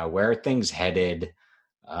right now? Where are things headed?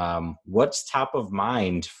 What's top of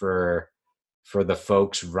mind for the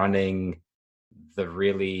folks running the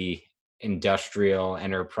really industrial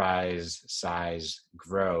enterprise size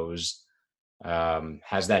grows?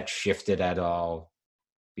 Has that shifted at all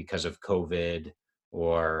because of COVID?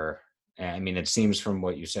 Or, I mean, it seems from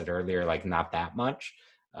what you said earlier, like not that much.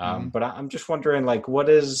 But I'm just wondering, like,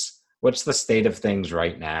 what's the state of things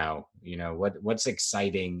right now? What's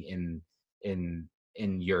exciting in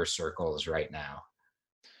in your circles right now?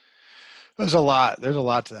 There's a lot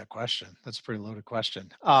to that question. That's a pretty loaded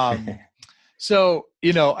question. So,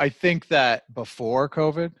 I think that before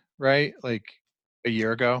COVID, right? Like a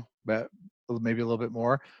year ago, but maybe a little bit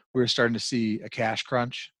more, we were starting to see a cash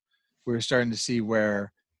crunch. We were starting to see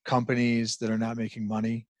where companies that are not making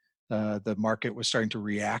money, the market was starting to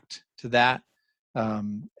react to that.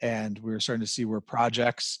 And we were starting to see where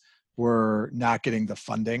projects were not getting the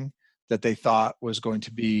funding that they thought was going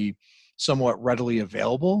to be somewhat readily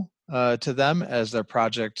available to them as their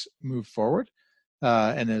project moved forward,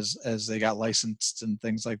 and as they got licensed and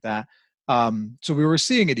things like that. So we were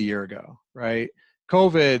seeing it a year ago, right?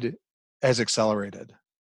 COVID has accelerated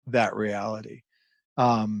that reality.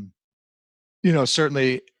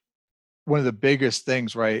 Certainly one of the biggest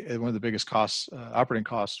things, right? And one of the biggest costs, operating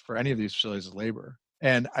costs for any of these facilities is labor.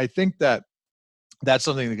 And I think that that's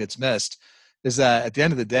something that gets missed, is that at the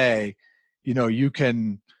end of the day, you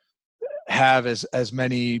can have as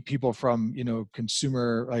many people from,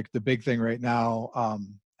 consumer, like the big thing right now,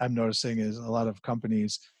 I'm noticing is a lot of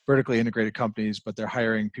companies, vertically integrated companies, but they're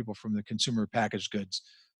hiring people from the consumer packaged goods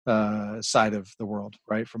side of the world,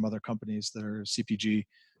 right? From other companies that are CPG,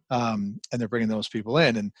 and they're bringing those people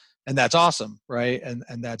in, and that's awesome, right?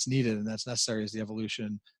 And that's needed and that's necessary as the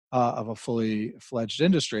evolution of a fully fledged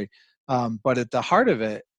industry. But at the heart of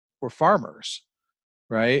it, we're farmers,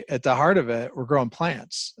 right? At the heart of it, we're growing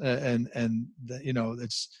plants, it's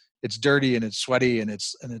dirty and it's sweaty and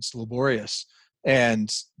it's laborious,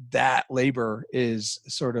 and that labor is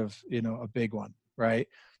sort of a big one, right?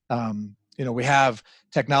 We have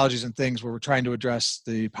technologies and things where we're trying to address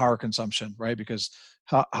the power consumption, right? Because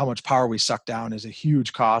how much power we suck down is a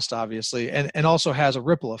huge cost, obviously, and also has a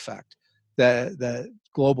ripple effect that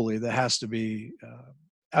globally that has to be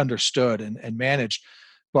understood and managed.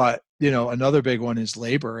 But another big one is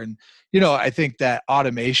labor, and I think that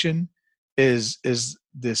automation is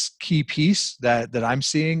this key piece that I'm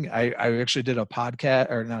seeing. I actually did a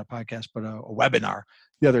podcast, or not a podcast, but a webinar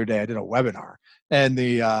the other day. I did a webinar, and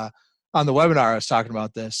on the webinar I was talking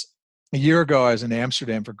about this. A year ago, I was in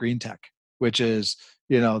Amsterdam for Green Tech, which is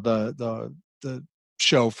the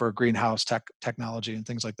show for greenhouse technology and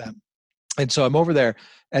things like that. And so I'm over there,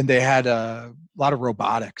 and they had a lot of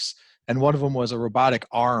robotics, and one of them was a robotic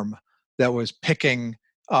arm that was picking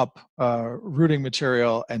up rooting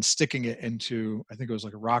material and sticking it into, I think it was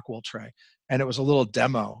like a Rockwell tray, and it was a little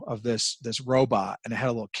demo of this robot, and it had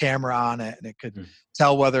a little camera on it, and it could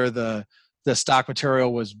tell whether the stock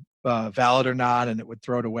material was valid or not, and it would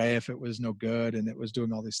throw it away if it was no good, and it was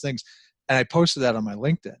doing all these things. And I posted that on my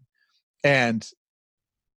LinkedIn, and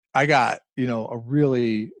I got, a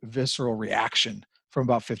really visceral reaction from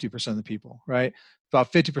about 50% of the people, right?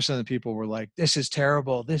 About 50% of the people were like, this is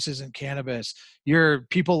terrible. This isn't cannabis.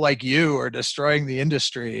 People like you are destroying the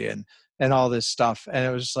industry and all this stuff. And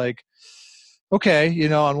it was just like,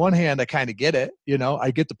 okay, on one hand, I kind of get it.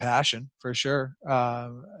 I get the passion for sure.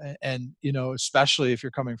 And especially if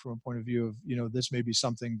you're coming from a point of view of, this may be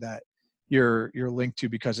something that you're linked to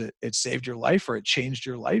because it saved your life or it changed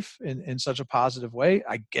your life in such a positive way.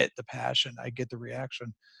 I get the passion. I get the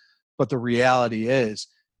reaction. But the reality is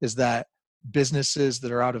that businesses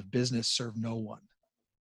that are out of business serve no one,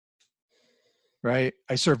 right?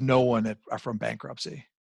 I serve no one from bankruptcy.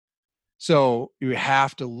 So you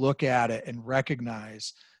have to look at it and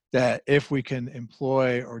recognize that if we can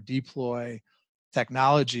employ or deploy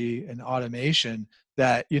technology and automation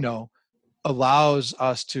that, allows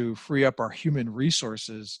us to free up our human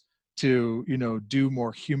resources to, do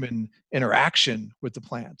more human interaction with the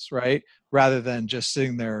plants, right? Rather than just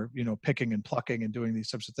sitting there, picking and plucking and doing these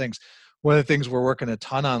types of things. One of the things we're working a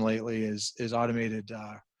ton on lately is automated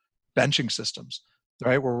benching systems,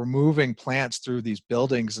 right? Where we're moving plants through these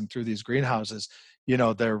buildings and through these greenhouses.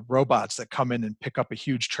 They're robots that come in and pick up a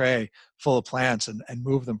huge tray full of plants and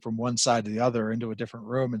move them from one side to the other into a different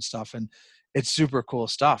room and stuff. And it's super cool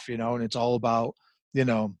stuff, and it's all about,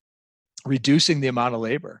 reducing the amount of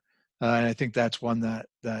labor. And I think that's one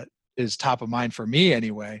that is top of mind for me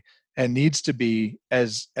anyway, and needs to be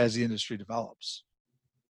as the industry develops.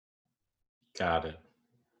 Got it.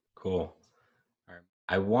 Cool. All right.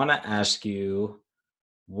 I want to ask you,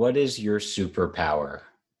 what is your superpower?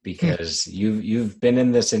 Because you've been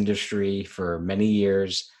in this industry for many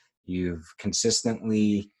years. You've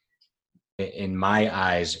consistently, in my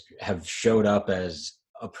eyes, have showed up as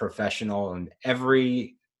a professional in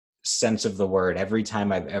every sense of the word. Every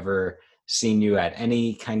time I've ever seen you at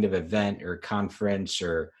any kind of event or conference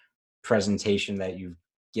or presentation that you've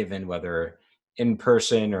given, whether in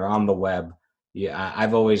person or on the web,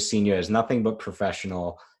 I've always seen you as nothing but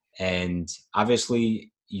professional. And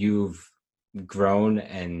obviously you've grown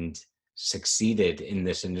and succeeded in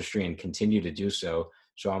this industry and continue to do so.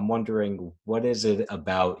 So I'm wondering, what is it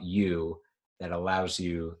about you that allows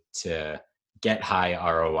you to get high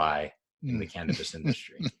ROI in the Mm. cannabis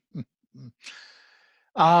industry?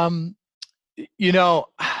 um, you know,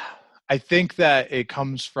 I think that it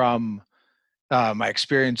comes from my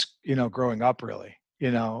experience, growing up. Really,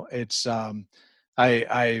 it's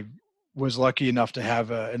I was lucky enough to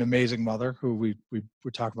have an amazing mother who we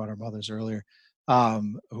were talking about our mothers earlier,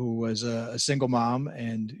 who was a single mom,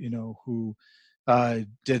 and who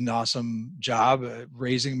did an awesome job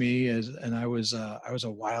raising me and I was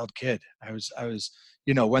a wild kid. I was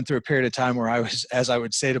went through a period of time where I was, as I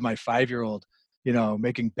would say to my 5-year-old,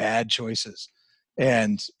 making bad choices.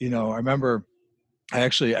 And I remember I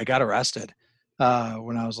got arrested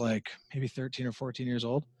when I was like maybe 13 or 14 years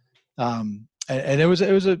old. And it was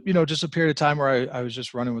a just a period of time where I was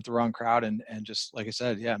just running with the wrong crowd and just, like I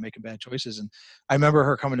said, yeah, making bad choices. And I remember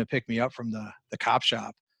her coming to pick me up from the cop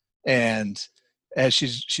shop, and as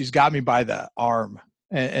she's got me by the arm,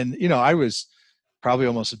 and I was probably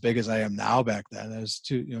almost as big as I am now. Back then I was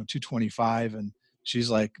 225, and she's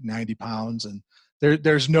like 90 pounds, and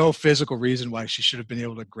there's no physical reason why she should have been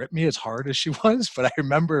able to grip me as hard as she was, but I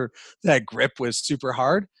remember that grip was super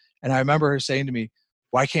hard. And I remember her saying to me,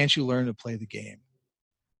 "Why can't you learn to play the game?"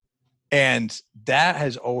 And that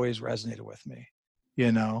has always resonated with me,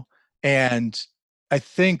 you know. And I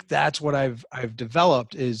think that's what I've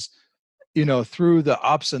developed is, through the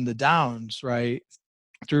ups and the downs, right?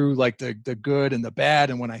 Through like the good and the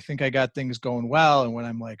bad, and when I think I got things going well, and when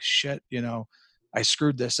I'm like, shit, I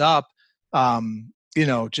screwed this up.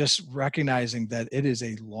 Just recognizing that it is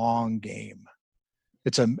a long game.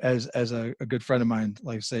 It's as a good friend of mine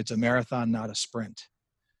like to say, it's a marathon, not a sprint.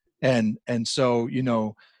 And so,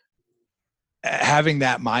 having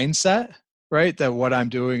that mindset, right, that what I'm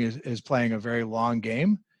doing is playing a very long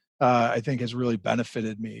game, I think has really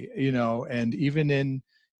benefited me, and even in,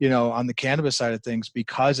 on the cannabis side of things,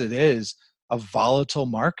 because it is a volatile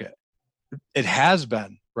market. It has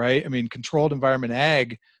been, right? I mean, controlled environment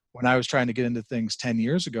ag, when I was trying to get into things 10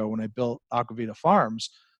 years ago, when I built Aquavita Farms,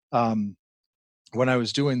 um, when I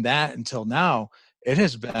was doing that until now, it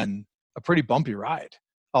has been a pretty bumpy ride,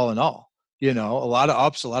 all in all. A lot of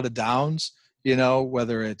ups, a lot of downs.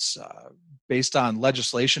 Whether it's based on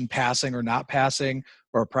legislation passing or not passing,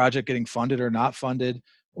 or a project getting funded or not funded,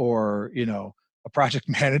 or a project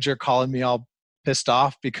manager calling me all pissed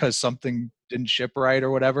off because something didn't ship right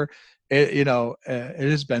or whatever. It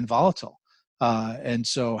has been volatile, and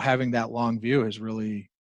so having that long view has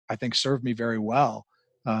really, I think, served me very well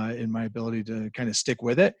in my ability to kind of stick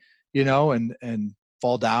with it, and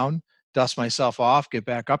fall down, dust myself off, get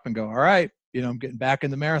back up and go, all right, I'm getting back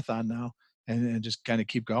in the marathon now, and just kind of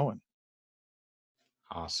keep going.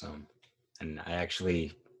 Awesome. And I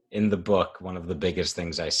actually, in the book, one of the biggest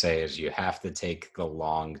things I say is you have to take the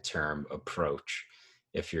long-term approach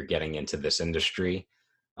if you're getting into this industry.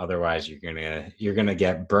 Otherwise, you're gonna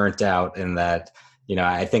get burnt out in that.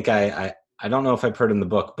 I think I don't know if I put in the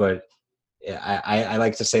book, but I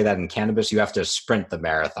like to say that in cannabis, you have to sprint the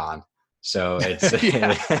marathon. So it's,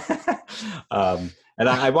 and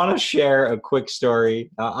I want to share a quick story.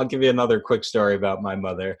 I'll give you another quick story about my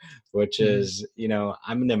mother, which is,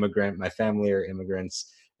 I'm an immigrant. My family are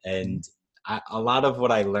immigrants. And a lot of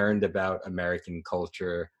what I learned about American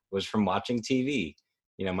culture was from watching TV.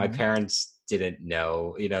 My parents didn't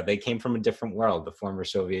know, they came from a different world, the former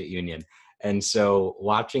Soviet Union. And so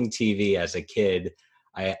watching TV as a kid,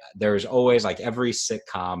 there was always, like, every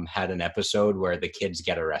sitcom had an episode where the kids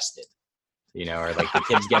get arrested, or like the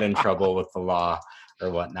kids get in trouble with the law or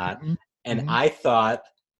whatnot. And I thought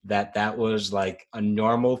that was like a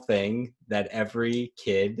normal thing that every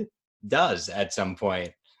kid does at some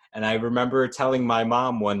point. And I remember telling my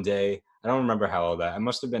mom one day, I don't remember how old I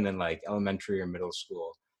must have been in like elementary or middle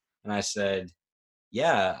school. And I said,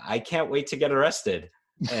 yeah, I can't wait to get arrested.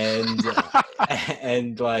 And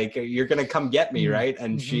and like, you're gonna come get me, right?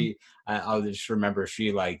 And I'll just remember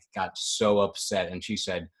she like got so upset, and she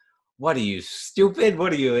said, "What are you, stupid?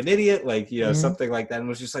 What are you, an idiot?" Like, something like that, and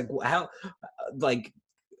was just like, how, like,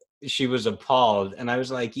 she was appalled. And I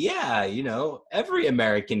was like, yeah, every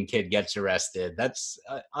American kid gets arrested. That's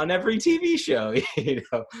on every TV show,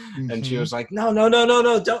 And she was like, no, no, no, no,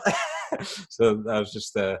 no, don't. So that was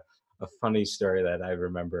just a funny story that I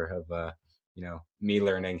remember of, me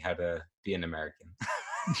learning how to be an American.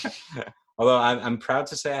 Although I'm proud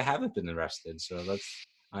to say I haven't been arrested. So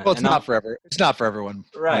Well, it's And not forever. It's not for everyone, Mike.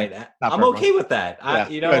 right. Not I'm for everyone. okay with that. Yeah,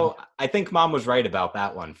 good. I think mom was right about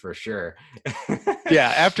that one for sure.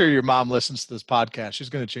 Yeah, after your mom listens to this podcast, she's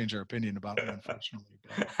going to change her opinion about me, unfortunately.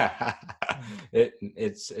 But,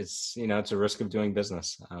 It's it's a risk of doing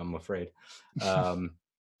business, I'm afraid.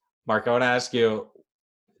 Mark, I want to ask you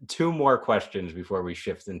two more questions before we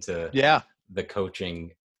shift into yeah. the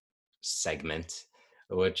coaching segment,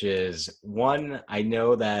 which is one, I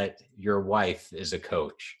know that your wife is a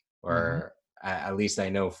coach, Mm-hmm. or at least I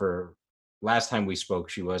know for last time we spoke,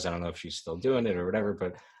 she was. I don't know if she's still doing it or whatever,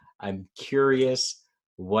 but I'm curious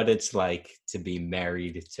what it's like to be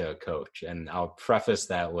married to a coach. And I'll preface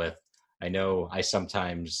that with, I know I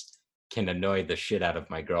sometimes can annoy the shit out of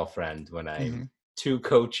my girlfriend when Mm-hmm. I'm too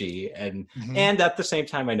coachy, and Mm-hmm. and at the same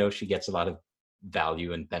time I know she gets a lot of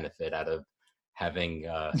value and benefit out of having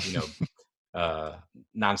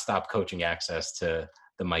nonstop coaching access to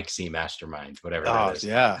the Mike C mastermind, whatever that Oh is.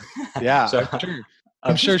 yeah, yeah. So I'm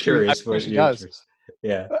I'm sure just she. I'm curious sure what she you does.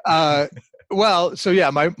 yeah. Uh, well, so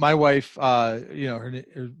yeah, my wife,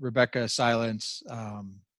 Rebecca Silence.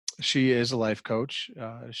 She is a life coach.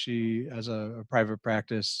 She has a private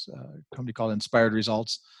practice company called Inspired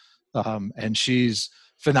Results, and she's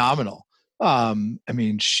phenomenal. I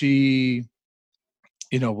mean, she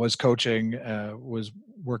was coaching, was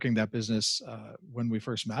working that business when we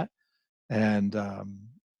first met, and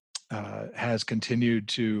has continued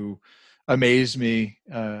to amaze me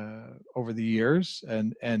over the years.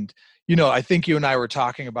 And I think you and I were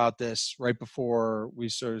talking about this right before we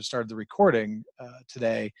sort of started the recording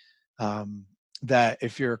today. Um, that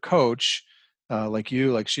if you're a coach like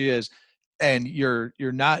she is, and you're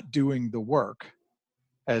not doing the work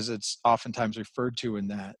as it's oftentimes referred to in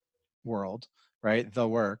that world, right? The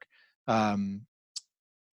work, um,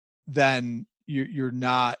 then you're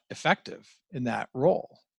not effective in that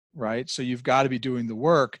role, right? So you've got to be doing the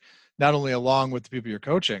work, not only along with the people you're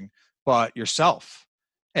coaching, but yourself.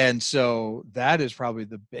 And so that is probably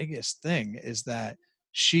the biggest thing, is that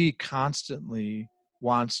she constantly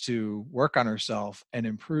wants to work on herself and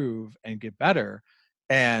improve and get better.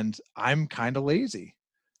 And I'm kind of lazy.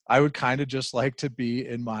 I would kind of just like to be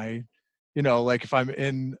in my, like if I'm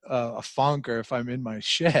in a funk or if I'm in my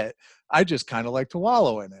shit, I just kind of like to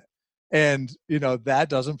wallow in it. And that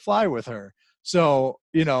doesn't fly with her. So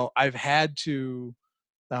I've had to,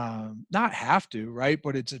 not have to, right,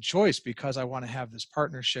 but it's a choice, because I want to have this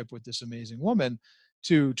partnership with this amazing woman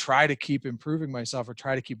to try to keep improving myself, or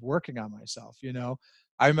try to keep working on myself.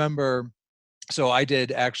 I remember, so I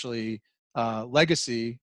did actually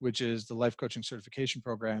Legacy, which is the life coaching certification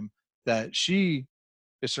program that she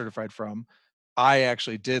is certified from. I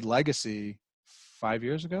actually did Legacy 5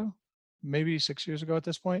 years ago, maybe 6 years ago at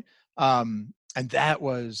this point. And that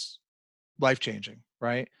was life changing,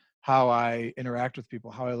 right? How I interact with people,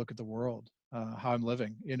 how I look at the world, how I'm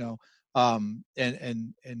living, and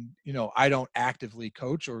I don't actively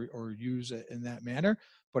coach or use it in that manner,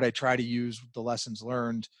 but I try to use the lessons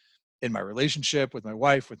learned in my relationship with my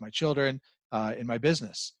wife, with my children, in my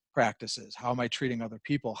business practices. How am I treating other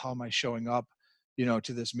people? How am I showing up,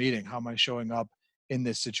 to this meeting? How am I showing up in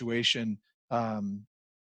this situation? Um,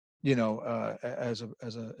 as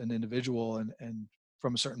an individual, and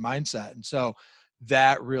from a certain mindset. And so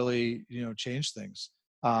that really, changed things.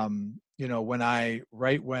 When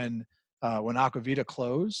Aquavita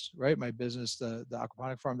closed, right, my business, the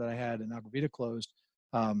aquaponic farm that I had in Aquavita closed,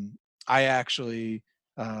 I actually,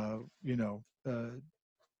 uh, you know, uh,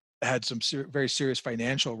 had some very serious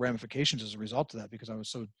financial ramifications as a result of that, because I was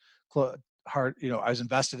so hard, I was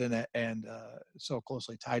invested in it, and so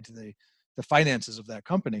closely tied to the finances of that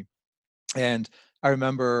company. And I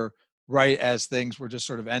remember, right as things were just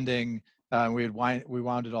sort of ending, we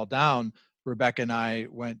wound it all down. Rebecca and I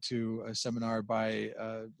went to a seminar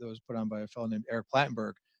that was put on by a fellow named Eric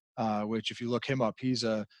Plattenberg, which, if you look him up, he's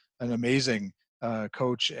an amazing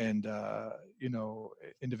coach and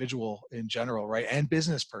individual in general, right, and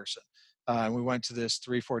business person. And we went to this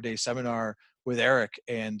 3-4 day seminar with Eric,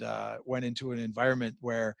 and went into an environment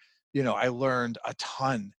where I learned a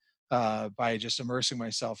ton by just immersing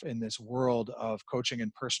myself in this world of coaching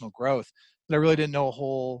and personal growth that I really didn't know a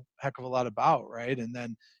whole heck of a lot about, right? And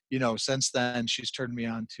then, since then, she's turned me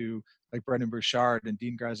on to like Brendan Burchard and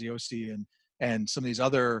Dean Graziosi, and some of these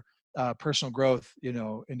other personal growth,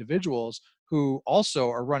 individuals who also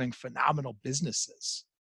are running phenomenal businesses,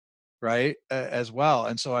 right, as well.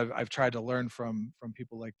 And so I've tried to learn from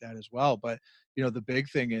people like that as well. But the big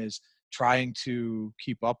thing is trying to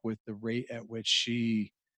keep up with the rate at which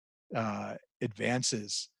she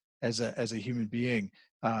advances as a human being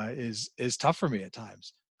is tough for me at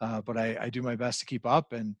times. But I do my best to keep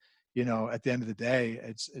up. And at the end of the day,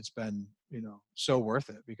 it's been, so worth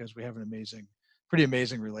it, because we have an pretty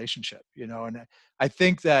amazing relationship, and I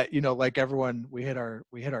think that, like everyone, we hit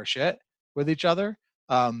our shit with each other.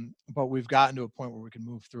 But we've gotten to a point where we can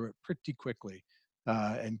move through it pretty quickly,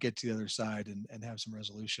 and get to the other side, and have some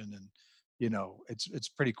resolution. And, it's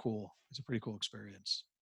pretty cool. It's a pretty cool experience.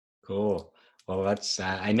 Cool. Well, that's,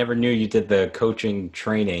 I never knew you did the coaching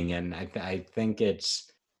training, and I think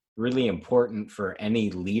it's really important for any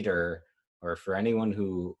leader or for anyone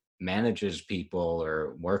who manages people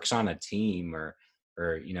or works on a team, or,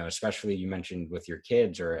 especially you mentioned with your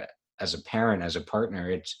kids, or as a parent, as a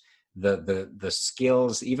partner, it's the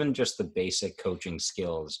skills, even just the basic coaching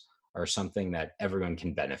skills, are something that everyone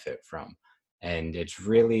can benefit from. And it's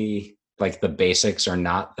really like the basics are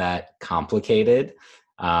not that complicated.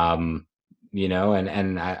 um,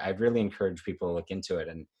 and I really encourage people to look into it.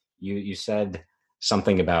 And you said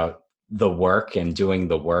something about the work and doing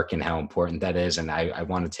the work and how important that is. And I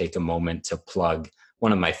want to take a moment to plug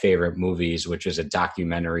one of my favorite movies, which is a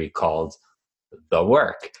documentary called The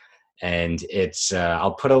Work. And it's,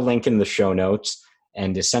 I'll put a link in the show notes.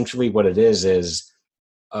 And essentially what it is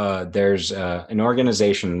there's an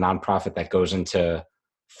organization, a nonprofit, that goes into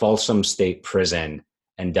Folsom State Prison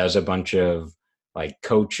and does a bunch of like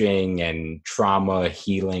coaching and trauma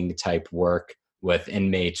healing type work with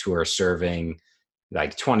inmates who are serving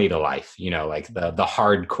like 20 to life, like the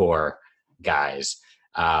hardcore guys.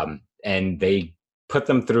 And they put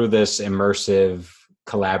them through this immersive,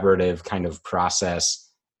 collaborative kind of process.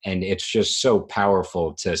 And it's just so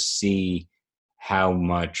powerful to see how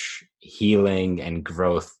much healing and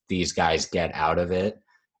growth these guys get out of it.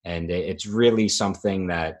 And it's really something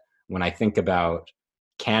that, when I think about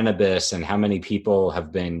cannabis and how many people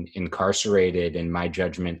have been incarcerated, in my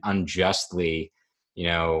judgment, unjustly,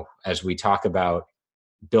 as we talk about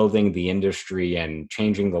building the industry and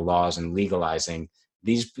changing the laws and legalizing,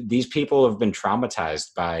 these people have been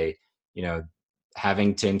traumatized by,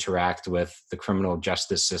 having to interact with the criminal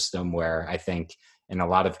justice system, where I think in a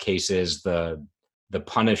lot of cases the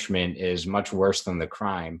punishment is much worse than the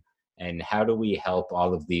crime. And how do we help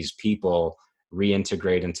all of these people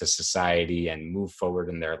reintegrate into society and move forward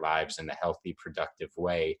in their lives in a healthy, productive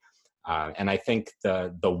way? And I think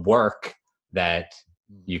the work that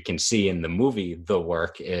you can see in the movie, The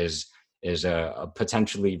Work, is a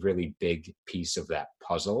potentially really big piece of that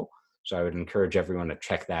puzzle. So I would encourage everyone to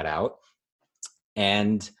check that out.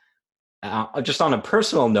 And just on a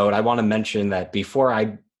personal note, I want to mention that before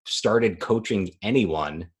I started coaching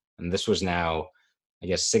anyone, and this was now, I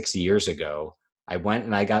guess, 6 years ago, I went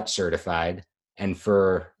and I got certified. And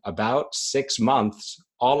for about 6 months,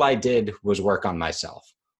 all I did was work on myself.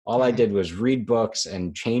 All I did was read books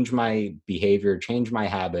and change my behavior, change my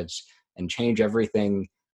habits, and change everything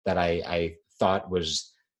that I thought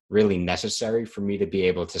was really necessary for me to be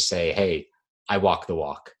able to say, hey, I walk the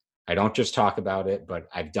walk. I don't just talk about it, but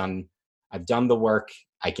I've done the work.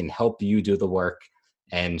 I can help you do the work.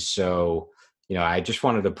 And so, I just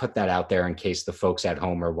wanted to put that out there in case the folks at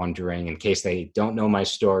home are wondering, in case they don't know my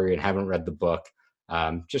story and haven't read the book,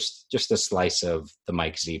 just a slice of the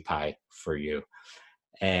Mike Z pie for you.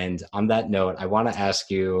 And on that note, I want to ask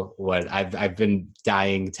you what I've been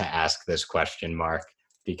dying to ask this question, Mark,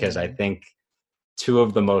 because I think two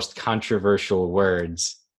of the most controversial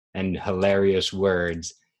words and hilarious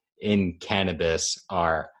words in cannabis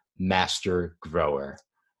are master grower.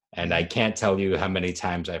 And I can't tell you how many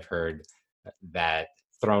times I've heard that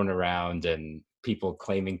thrown around and people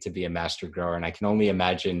claiming to be a master grower. And I can only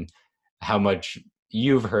imagine how much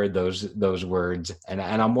you've heard those words. And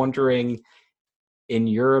I'm wondering, in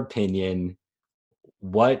your opinion,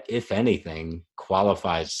 what, if anything,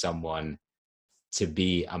 qualifies someone to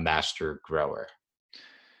be a master grower?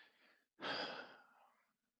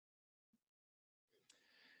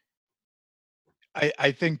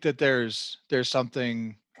 I think that there's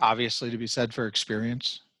something obviously to be said for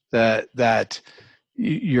experience, that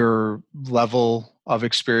your level of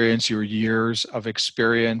experience, your years of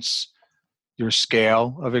experience, your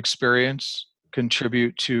scale of experience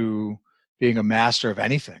contribute to being a master of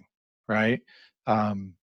anything, right? I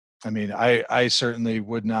mean, I certainly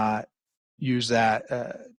would not use that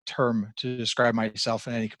term to describe myself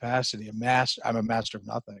in any capacity. I'm a master of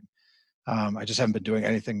nothing. I just haven't been doing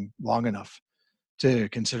anything long enough to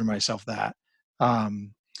consider myself that.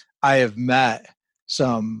 I have met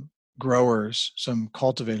some growers, some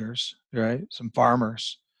cultivators, right? Some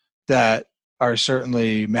farmers that are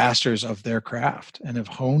certainly masters of their craft and have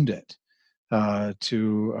honed it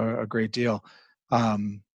to a great deal.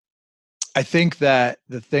 I think that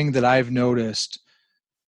the thing that I've noticed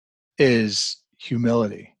is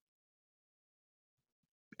humility.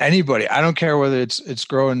 anybody, I don't care whether it's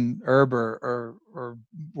growing herb or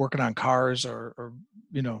working on cars or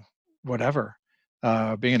whatever,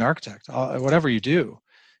 being an architect, whatever you do,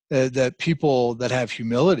 that people that have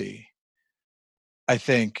humility, I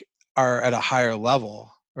think, are at a higher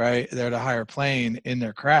level, right? They're at a higher plane in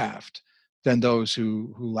their craft than those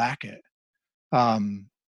who lack it. Um,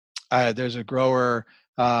 there's a grower,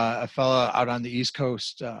 a fella out on the East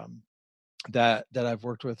Coast, that I've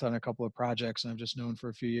worked with on a couple of projects, and I've just known for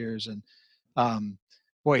a few years. And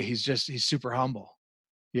boy, he's super humble,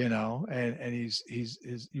 and he's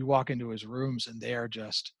you walk into his rooms and they are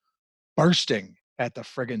just bursting at the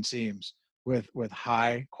friggin' seams with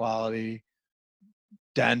high quality,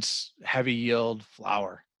 dense, heavy yield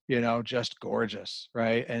flower, just gorgeous,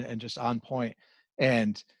 right? And just on point.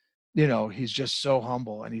 And he's just so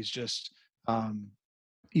humble, and he's just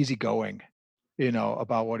easygoing,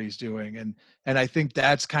 about what he's doing. And I think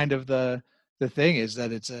that's kind of the thing, is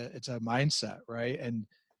that it's a mindset, right? And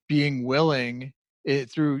being willing,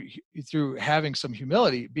 through having some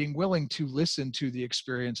humility, being willing to listen to the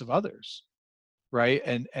experience of others, right?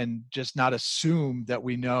 And just not assume that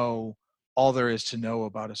we know all there is to know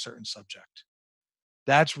about a certain subject.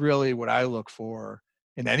 That's really what I look for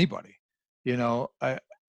in anybody.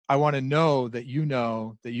 I want to know that you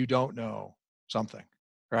don't know something,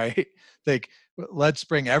 right? Like, let's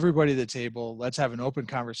bring everybody to the table. Let's have an open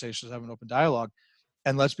conversation, let's have an open dialogue,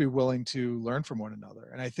 and let's be willing to learn from one another.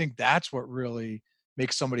 And I think that's what really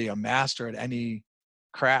makes somebody a master at any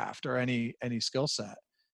craft or any skill set,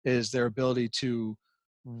 is their ability to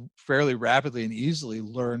fairly rapidly and easily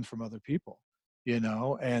learn from other people,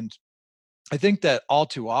 and I think that all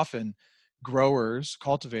too often growers,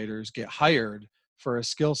 cultivators get hired for a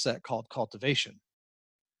skill set called cultivation.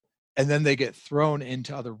 And then they get thrown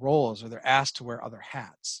into other roles, or they're asked to wear other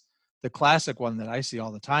hats. The classic one that I see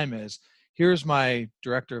all the time is, here's my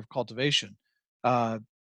director of cultivation. And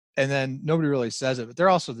then nobody really says it, but they're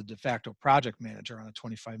also the de facto project manager on a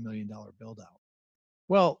 $25 million build out.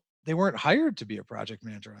 Well, they weren't hired to be a project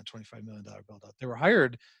manager on a $25 million build out. They were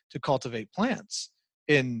hired to cultivate plants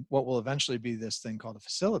in what will eventually be this thing called a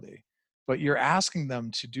facility. But you're asking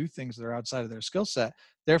them to do things that are outside of their skill set.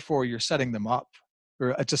 Therefore, you're setting them up, or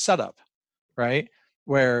it's a setup, right?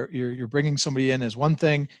 Where you're bringing somebody in as one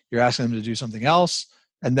thing, you're asking them to do something else.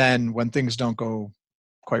 And then when things don't go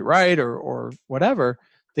quite right or whatever,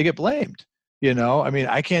 they get blamed. I mean,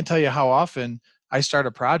 I can't tell you how often I start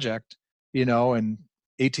a project, and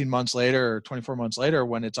 18 months later or 24 months later,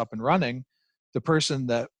 when it's up and running, the person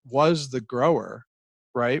that was the grower,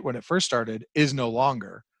 right, when it first started, is no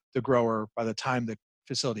longer the grower by the time the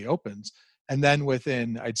facility opens. And then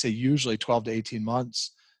within, I'd say, usually 12 to 18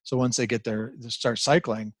 months, so once they start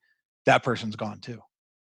cycling, that person's gone too.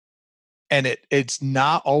 And it's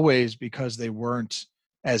not always because they weren't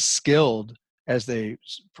as skilled as they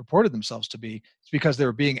purported themselves to be. It's because they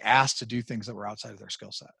were being asked to do things that were outside of their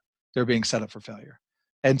skill set. They're being set up for failure.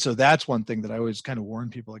 And so that's one thing that I always kind of warn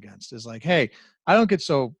people against, is like, hey, I don't get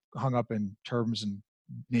so hung up in terms and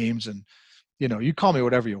names, and you call me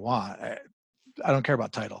whatever you want. I don't care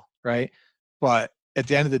about title, right? But at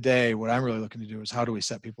the end of the day, what I'm really looking to do is, how do we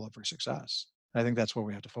set people up for success? I think that's what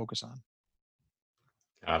we have to focus on.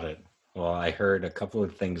 Got it. Well, I heard a couple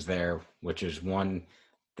of things there, which is one,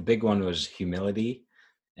 the big one was humility.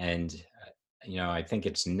 And, I think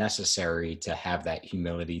it's necessary to have that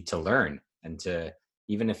humility to learn, and to,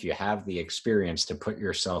 even if you have the experience, to put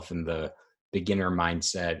yourself in the beginner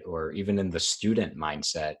mindset or even in the student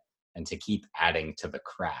mindset, and to keep adding to the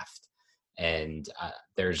craft. And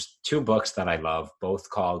there's two books that I love, both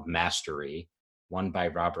called Mastery, one by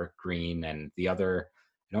Robert Greene, and the other,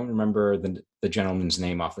 I don't remember the gentleman's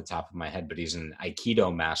name off the top of my head, but he's an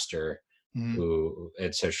Aikido master. Who,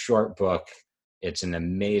 it's a short book. It's an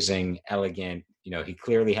amazing, elegant, he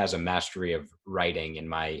clearly has a mastery of writing, in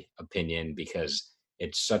my opinion, because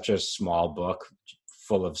it's such a small book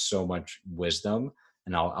full of so much wisdom.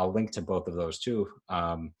 And I'll link to both of those too.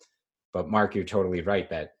 But Mark, you're totally right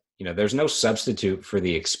that, there's no substitute for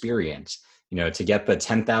the experience, to get the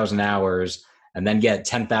 10,000 hours and then get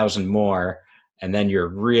 10,000 more. And then you're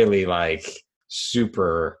really like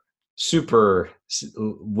super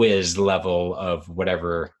whiz level of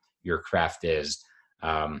whatever your craft is.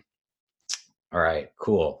 All right,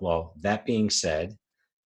 cool. Well, that being said,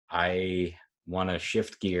 I want to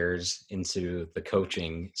shift gears into the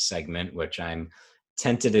coaching segment, which I'm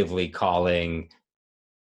tentatively calling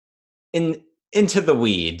into the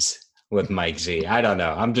weeds with Mike Z. I don't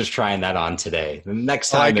know. I'm just trying that on today. The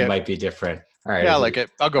next time it might be different. All right. Yeah, I like it.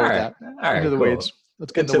 I'll go with that. All right, into the cool. weeds.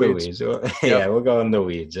 Let's get into the weeds. Yeah, we'll go in the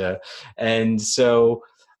weeds. And so,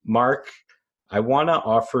 Mark, I want to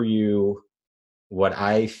offer you what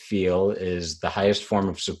I feel is the highest form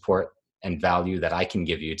of support and value that I can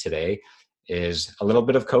give you today is a little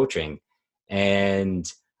bit of coaching. And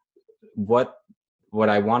what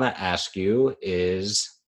I want to ask you is,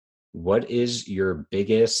 what is your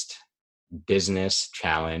biggest business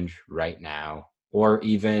challenge right now? Or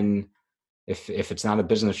even if it's not a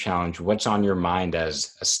business challenge, what's on your mind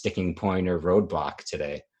as a sticking point or roadblock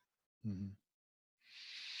today? Mhm.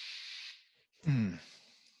 Hmm.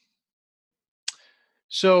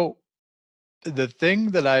 So the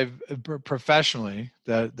thing that I've professionally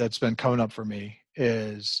that's been coming up for me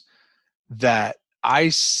is that I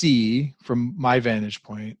see from my vantage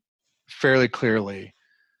point fairly clearly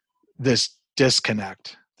this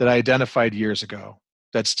disconnect that I identified years ago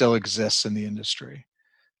that still exists in the industry.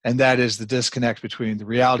 And that is the disconnect between the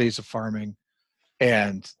realities of farming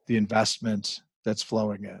and the investment that's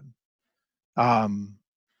flowing in. Um,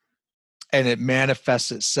 and it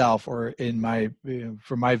manifests itself, or in my,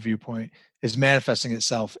 from my viewpoint, is manifesting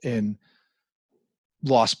itself in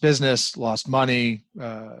lost business, lost money,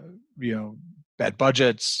 bad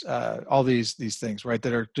budgets, all these things, right,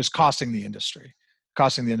 that are just costing the industry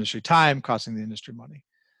time, costing the industry money.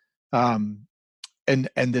 And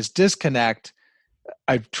this disconnect,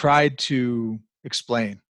 I've tried to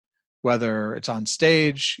explain, whether it's on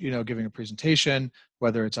stage, giving a presentation,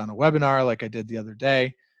 whether it's on a webinar like I did the other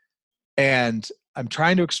day. And I'm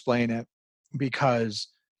trying to explain it because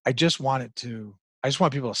I just want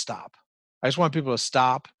people to stop. I just want people to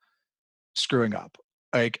stop screwing up.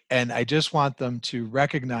 And I just want them to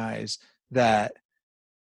recognize that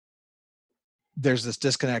there's this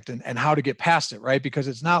disconnect and how to get past it, right? Because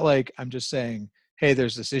it's not like I'm just saying, hey,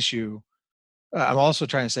 there's this issue. I'm also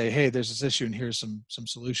trying to say, hey, there's this issue and here's some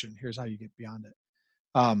solution. Here's how you get beyond it.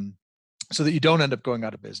 So that you don't end up going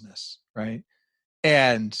out of business, right?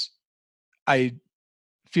 And I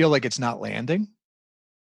feel like it's not landing,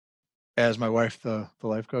 as my wife, the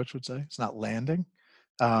life coach, would say. It's not landing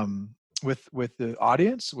with the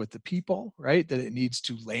audience, with the people, right? That it needs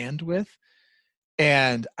to land with.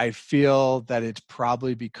 And I feel that it's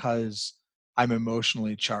probably because I'm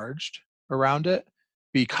emotionally charged around it,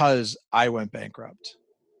 because I went bankrupt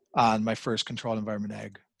on my first controlled environment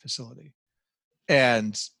ag facility.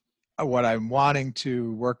 And what I'm wanting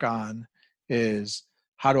to work on is,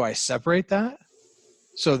 how do I separate that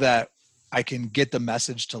so that I can get the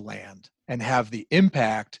message to land and have the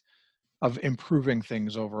impact of improving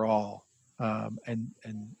things overall. And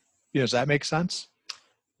does that make sense?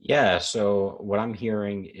 Yeah. So what I'm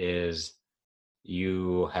hearing is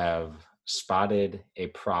you have spotted a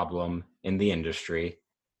problem in the industry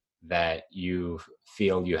that you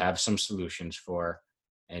feel you have some solutions for,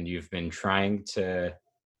 and you've been trying to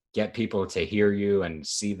get people to hear you and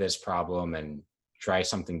see this problem and try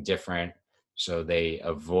something different so they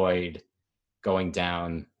avoid going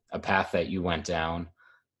down a path that you went down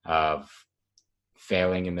of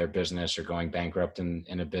failing in their business or going bankrupt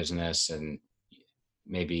in a business, and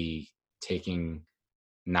maybe taking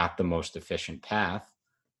not the most efficient path.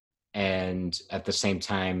 And at the same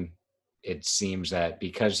time, it seems that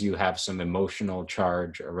because you have some emotional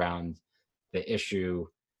charge around the issue,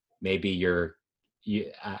 maybe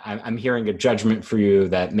I'm hearing a judgment for you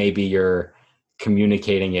that maybe you're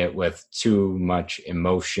communicating it with too much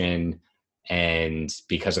emotion, and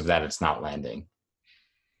because of that, it's not landing.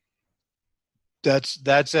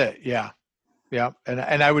 That's it. Yeah. Yeah.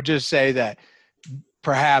 And I would just say that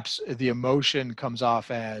perhaps the emotion comes off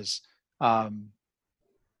as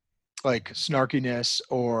like snarkiness,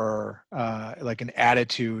 or like an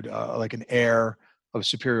attitude, like an air of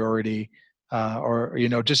superiority, or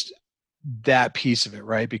just that piece of it,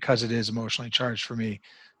 right? Because it is emotionally charged for me.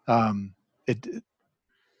 Um, it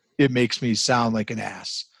it makes me sound like an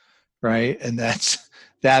ass, right? And that's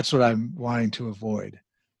what I'm wanting to avoid.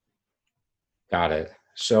 Got it.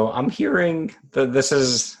 So I'm hearing that this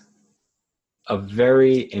is a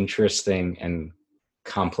very interesting and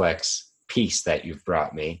complex piece that you've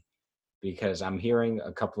brought me, because I'm hearing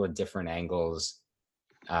a couple of different angles.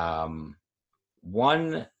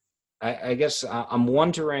 One, I guess I'm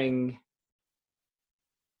wondering,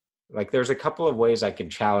 like, there's a couple of ways I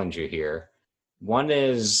could challenge you here. One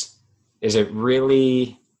is it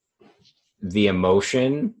really the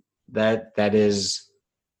emotion that is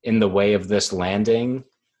in the way of this landing,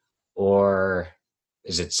 or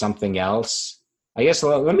is it something else? I guess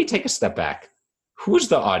let me take a step back. Who's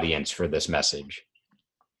the audience for this message?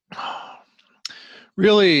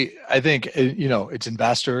 Really, I think it's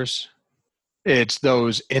investors. It's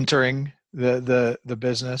those entering the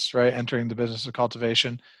business, right? Entering the business of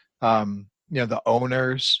cultivation. The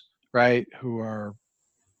owners, right? Who are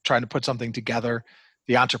trying to put something together,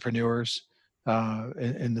 the entrepreneurs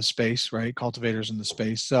in the space, right? Cultivators in the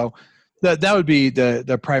space. So that would be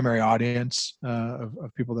the primary audience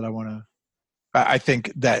of people that I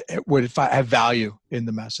think that it would have value in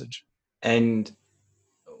the message. And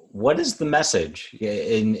what is the message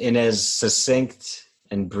in as succinct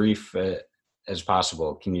and brief as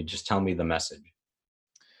possible? Can you just tell me the message?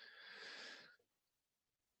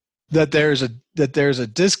 That there's a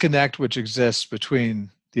disconnect which exists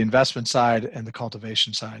between the investment side and the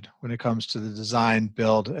cultivation side when it comes to the design,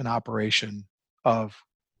 build, and operation of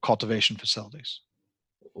cultivation facilities.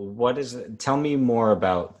 What is it? Tell me more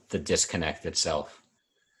about the disconnect itself.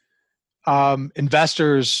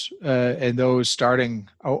 Investors and those starting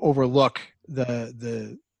overlook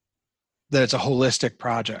that it's a holistic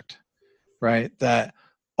project, right? That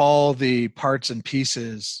all the parts and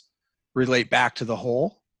pieces relate back to the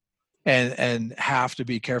whole and have to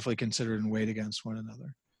be carefully considered and weighed against one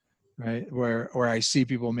another, right? Where I see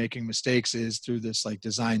people making mistakes is through this like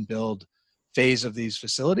design build phase of these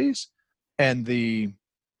facilities, and they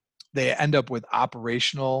end up with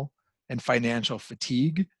operational and financial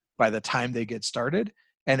fatigue by the time they get started,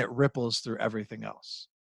 and it ripples through everything else.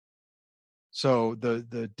 So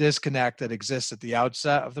the disconnect that exists at the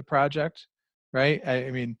outset of the project, right? I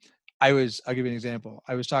mean, I'll give you an example.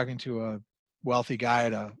 I was talking to a wealthy guy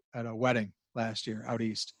at a wedding last year out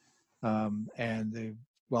east, and the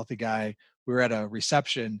wealthy guy, we were at a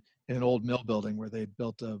reception in an old mill building where they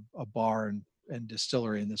built a bar and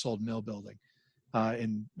distillery in this old mill building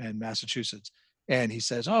in Massachusetts. And he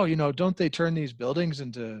says, "Oh, don't they turn these buildings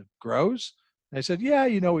into grows?" And I said, "Yeah,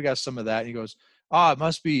 we got some of that." And he goes, "Oh, it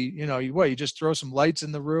must be, you just throw some lights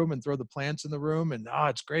in the room and throw the plants in the room and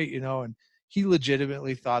it's great, And he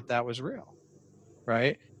legitimately thought that was real,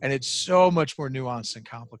 right? And it's so much more nuanced and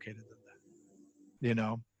complicated than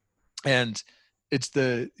that. And it's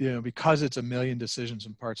because it's a million decisions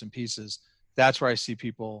and parts and pieces, that's where I see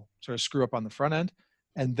people sort of screw up on the front end.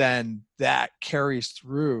 And then that carries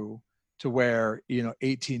through to where,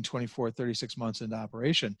 18, 24, 36 months into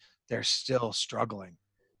operation, they're still struggling,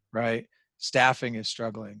 right? Staffing is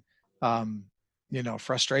struggling.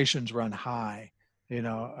 Frustrations run high.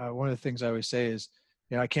 One of the things I always say is,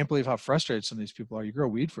 I can't believe how frustrated some of these people are. You grow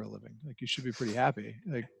weed for a living. Like, you should be pretty happy.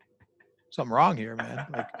 Like, something wrong here, man.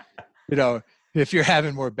 Like, if you're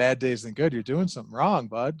having more bad days than good, you're doing something wrong,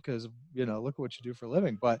 bud. Because, look at what you do for a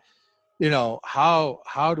living. But, how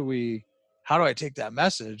do I take that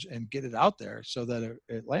message and get it out there so that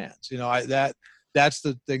it lands? That's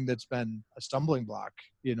the thing that's been a stumbling block,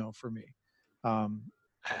 for me.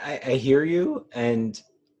 I hear you, and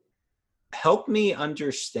help me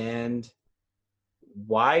understand,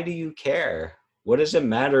 why do you care? What does it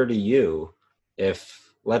matter to you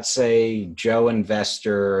if, let's say, Joe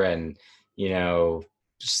investor and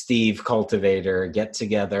Steve cultivator get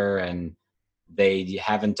together and they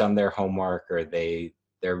haven't done their homework, or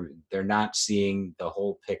they're not seeing the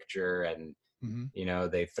whole picture, and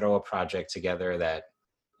they throw a project together that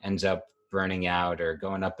ends up burning out or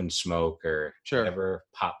going up in smoke, or whatever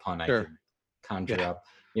pop pun I could conjure up.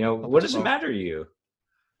 What does it matter to you?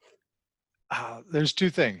 There's two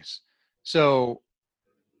things. So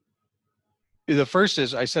the first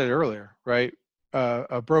is, I said it earlier, right?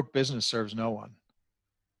 A broke business serves no one.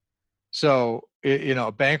 So,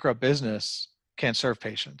 a bankrupt business can't serve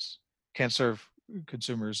patients, can't serve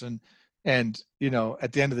consumers. And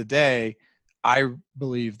at the end of the day, I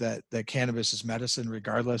believe that cannabis is medicine,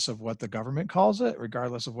 regardless of what the government calls it,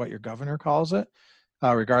 regardless of what your governor calls it,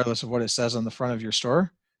 regardless of what it says on the front of your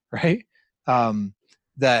store, right?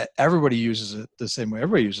 That everybody uses it the same way.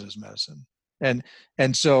 Everybody uses it as medicine.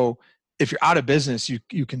 And so if you're out of business,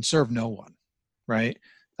 you can serve no one, right?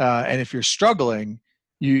 And if you're struggling,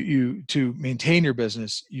 you to maintain your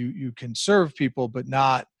business, you can serve people, but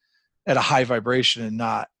not at a high vibration and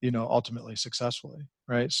not, ultimately successfully,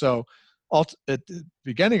 right? So at the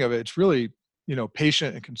beginning of it, it's really,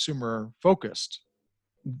 patient and consumer focused.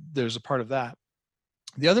 There's a part of that.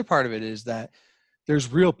 The other part of it is that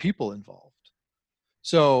there's real people involved.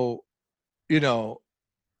 So,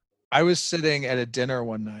 I was sitting at a dinner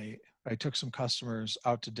one night. I took some customers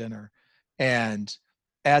out to dinner, and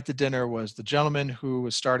at the dinner was the gentleman who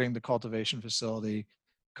was starting the cultivation facility,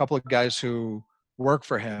 a couple of guys who work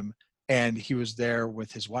for him, and he was there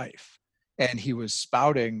with his wife. And he was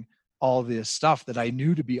spouting all this stuff that I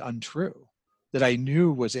knew to be untrue, that I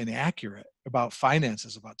knew was inaccurate about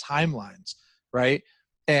finances, about timelines, right?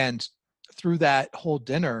 And through that whole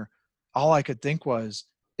dinner, all I could think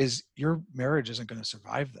is your marriage isn't going to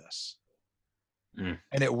survive this. And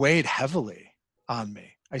it weighed heavily on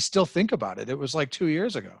me. I still think about it. It was like 2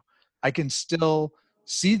 years ago. I can still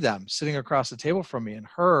see them sitting across the table from me and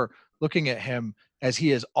her looking at him as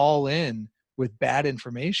he is all in with bad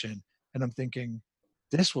information. And I'm thinking,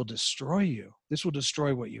 this will destroy you. This will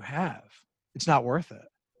destroy what you have. It's not worth it,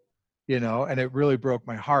 and it really broke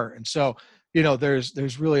my heart. And so,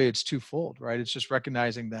 there's really, it's twofold, right? It's just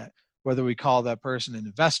recognizing that whether we call that person an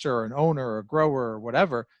investor or an owner or a grower or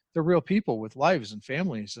whatever, they're real people with lives and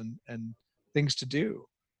families and things to do,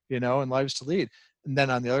 and lives to lead. And then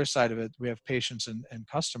on the other side of it, we have patients and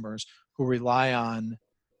customers who rely on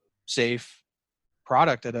safe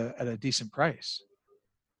product at a decent price.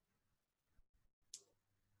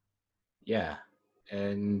 Yeah.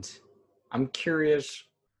 And I'm curious,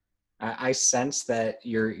 I sense that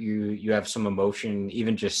you have some emotion,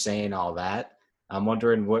 even just saying all that. I'm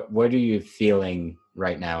wondering what are you feeling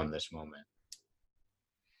right now in this moment?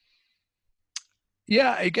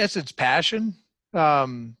 Yeah, I guess it's passion,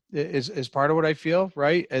 is part of what I feel,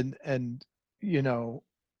 right? And you know,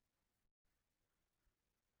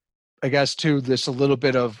 I guess too, this a little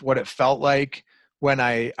bit of what it felt like when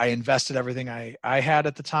I invested everything I had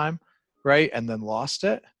at the time, right? And then lost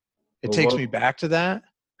it. It Well, takes me back to that.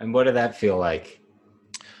 and what did that feel like?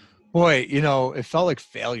 Boy, it felt like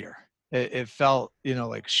failure. It felt,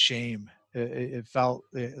 like shame. It felt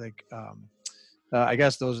like, I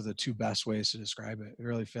guess those are the two best ways to describe it.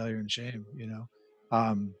 Really, failure and shame.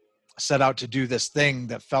 Um, Set out to do this thing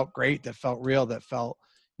that felt great, that felt real, that felt,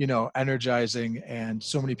 energizing, and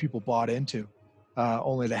so many people bought into,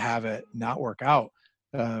 only to have it not work out,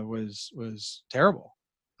 was terrible.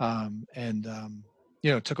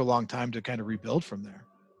 It took a long time to kind of rebuild from there.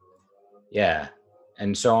 Yeah.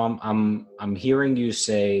 And so I'm hearing you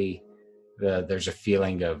say there's a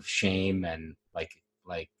feeling of shame and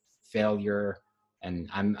like failure, and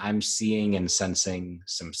I'm seeing and sensing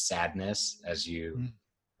some sadness as you Mm.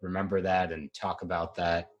 remember that and talk about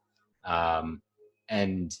that.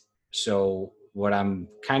 And so what I'm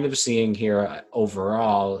kind of seeing here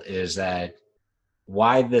overall is that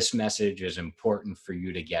why this message is important for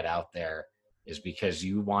you to get out there is because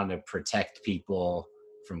you want to protect people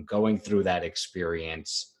from going through that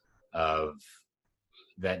experience of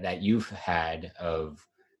that you've had of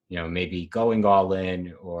maybe going all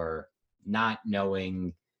in or not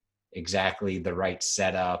knowing exactly the right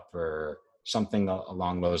setup or something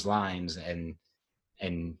along those lines,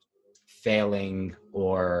 and failing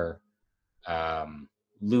or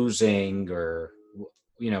losing or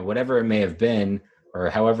whatever it may have been, or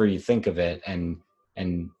however you think of it, and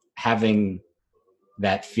having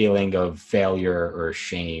that feeling of failure or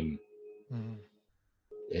shame. Mhm.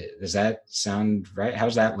 Does that sound right?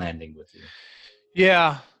 How's that landing with you?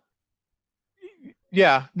 Yeah.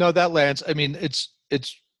 Yeah. No, that lands. I mean, it's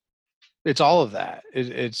all of that.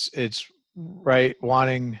 It's right.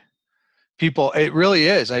 Wanting people, it really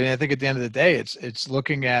is. I mean, I think at the end of the day, it's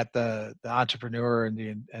looking at the entrepreneur and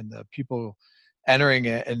the people entering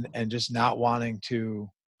it and just not wanting to.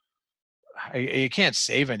 You can't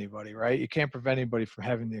save anybody, right? You can't prevent anybody from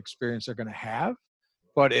having the experience they're going to have,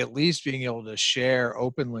 but at least being able to share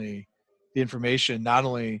openly the information, not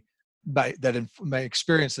only my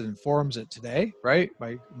experience that informs it today, right?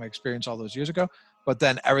 My experience all those years ago, but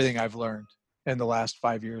then everything I've learned in the last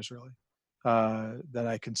 5 years, really, that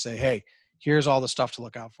I can say, hey, here's all the stuff to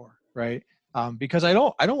look out for, right? Because I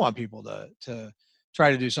don't want people to try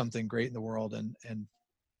to do something great in the world and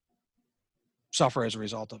suffer as a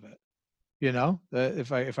result of it.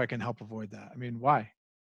 If I can help avoid that, I mean, why?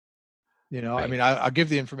 I Right. mean, I'll give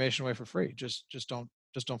the information away for free. Just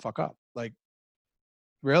don't fuck up. Like,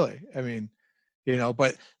 really. I mean,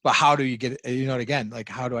 but how do you get it? And again, like,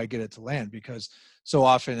 how do I get it to land? Because so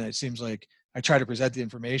often it seems like I try to present the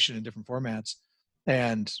information in different formats,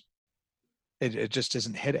 and it just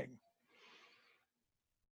isn't hitting.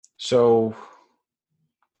 So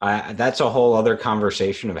that's a whole other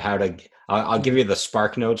conversation of how to. I'll give Mm, you the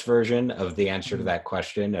Spark Notes version of the answer to mm, that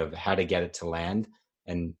question of how to get it to land.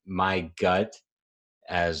 And my gut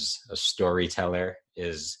as a storyteller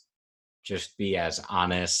is just be as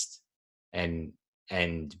honest and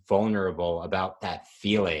and vulnerable about that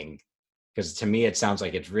feeling, because to me it sounds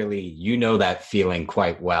like it's really that feeling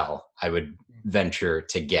quite well. I would venture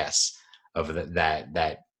to guess of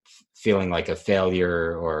that feeling like a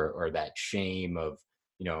failure or that shame of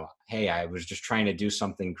hey, I was just trying to do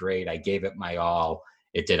something great, I gave it my all,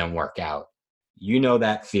 it didn't work out.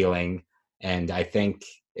 That feeling. And I think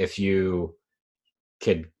if you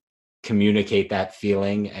could communicate that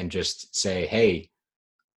feeling and just say, hey,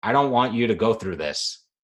 I don't want you to go through this.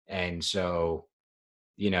 And so,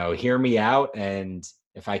 hear me out. And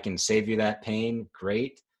if I can save you that pain,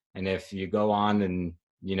 great. And if you go on and,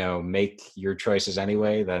 make your choices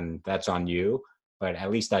anyway, then that's on you. but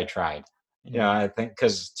at least I tried. Mm. You know, I think,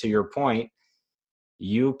 because to your point,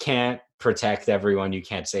 you can't protect everyone, you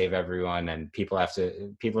can't save everyone, and people are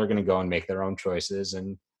going to go and make their own choices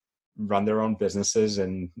and run their own businesses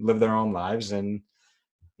and live their own lives. And,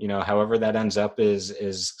 you know, however that ends up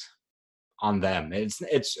is on them. It's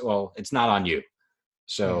not on you.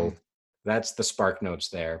 So that's the spark notes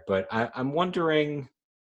there. But I'm wondering,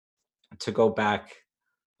 to go back,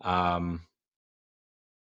 you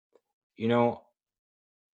know,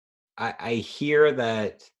 I hear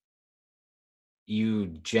that you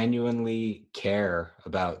genuinely care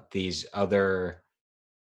about these other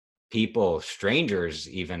people, strangers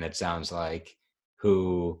even, it sounds like,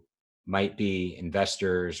 who might be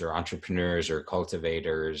investors or entrepreneurs or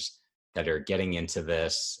cultivators that are getting into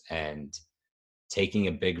this and taking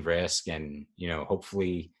a big risk, and, you know,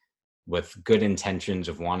 hopefully with good intentions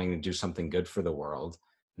of wanting to do something good for the world.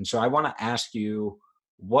 And so I want to ask you,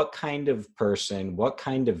 what kind of person, what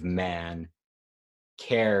kind of man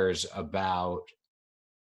cares about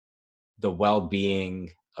the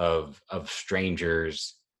well-being of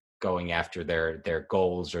strangers going after their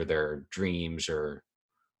goals or their dreams or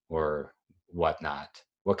whatnot?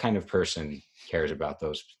 What kind of person cares about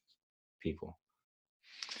those people?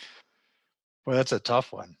 Well, that's a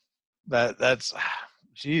tough one. That's,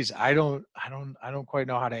 geez, I don't quite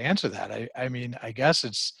know how to answer that. I mean, I guess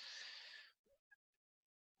it's,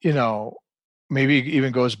 you know, maybe it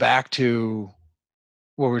even goes back to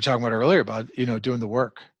what we were talking about earlier about, you know, doing the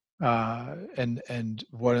work. And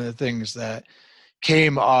one of the things that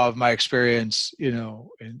came of my experience, you know,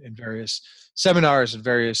 in various seminars and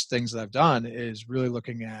various things that I've done is really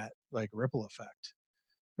looking at like ripple effect,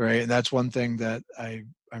 right? And that's one thing that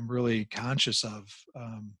I'm really conscious of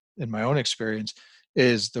in my own experience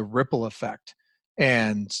is the ripple effect,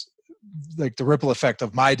 and like the ripple effect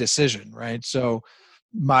of my decision, right? So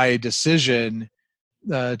my decision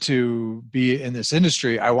to be in this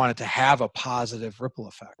industry, I wanted to have a positive ripple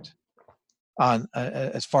effect on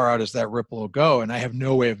as far out as that ripple will go, and I have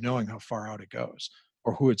no way of knowing how far out it goes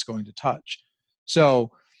or who it's going to touch.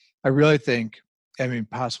 So I really think, I mean,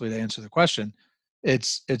 possibly to answer the question,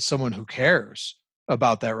 it's someone who cares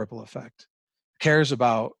about that ripple effect, cares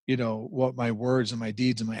about, you know, what my words and my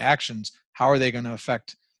deeds and my actions, how are they going to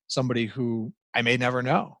affect somebody who I may never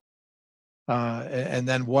know, and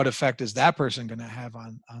then what effect is that person going to have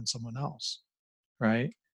on someone else,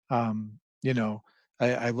 right? You know,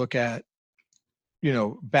 I look at, you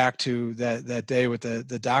know, back to that day with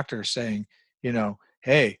the doctor saying, you know,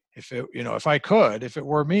 hey, if it, you know, if I could, if it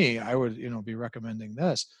were me, I would, you know, be recommending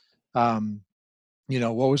this. You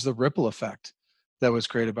know, what was the ripple effect that was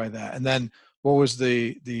created by that? And then what was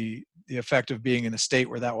the effect of being in a state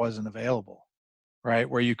where that wasn't available, right?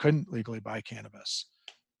 Where you couldn't legally buy cannabis,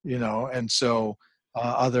 you know, and so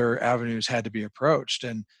other avenues had to be approached.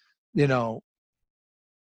 And, you know,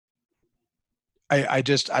 I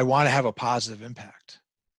want to have a positive impact.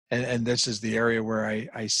 And this is the area where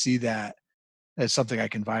I see that as something I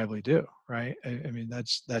can viably do. Right. I mean,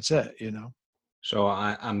 that's it, you know? So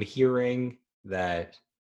I'm hearing that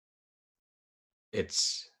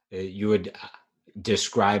you would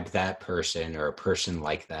describe that person or a person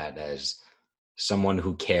like that as someone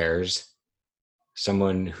who cares,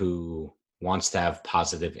 someone who wants to have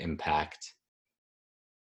positive impact.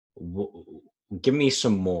 Give me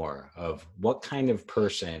some more of what kind of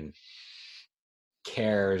person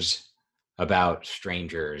cares about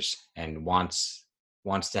strangers and wants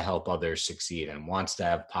to help others succeed and wants to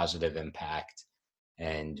have positive impact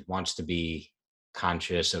and wants to be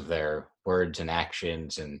conscious of their words and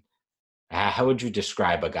actions. And how would you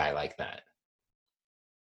describe a guy like that?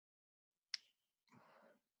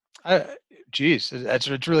 Geez,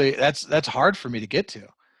 it's really, that's hard for me to get to.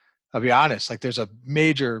 I'll be honest. Like there's a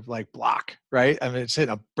major like block, right? I mean, it's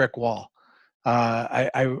hitting a brick wall.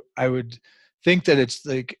 I would think that it's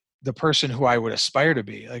like the person who I would aspire to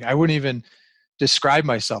be. Like I wouldn't even describe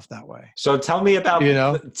myself that way. So tell me about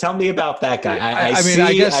that guy. I mean,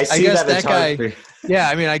 I see guess that it's that hard guy. for you. Yeah,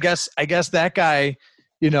 I mean, I guess that guy,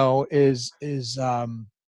 you know, is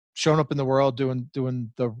showing up in the world doing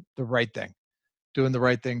the right thing, doing the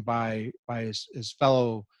right thing by his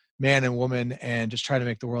fellow man and woman, and just trying to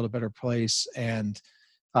make the world a better place, and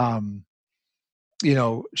you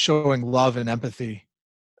know, showing love and empathy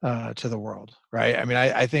to the world, right? I mean,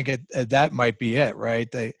 I think that might be it, right?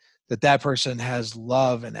 That person has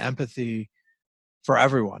love and empathy for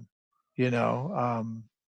everyone, you know.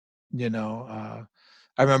 You know,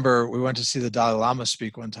 I remember we went to see the Dalai Lama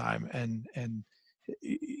speak one time, and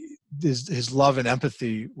his love and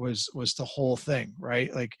empathy was the whole thing,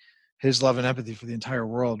 right? Like his love and empathy for the entire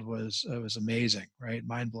world was amazing, right?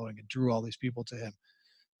 Mind blowing. It drew all these people to him.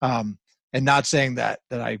 And not saying that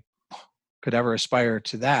I could ever aspire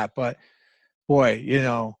to that, but boy,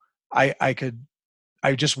 I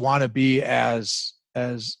just want to be as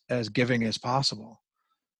giving as possible,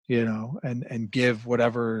 and give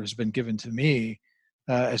whatever has been given to me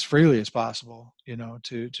as freely as possible,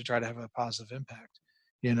 to try to have a positive impact,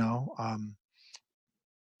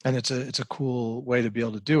 and it's a cool way to be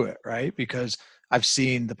able to do it, right? Because I've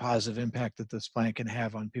seen the positive impact that this plant can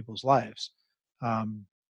have on people's lives, from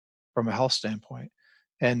a health standpoint,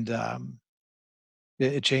 and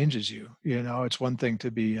it changes you. It's one thing to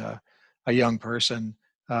be a young person,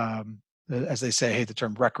 as they say, I hate the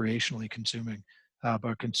term recreationally consuming,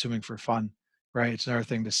 but consuming for fun, right? It's another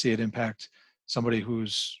thing to see it impact somebody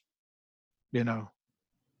who's, very,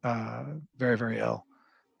 very ill.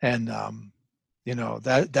 And,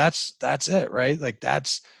 that's it, right? Like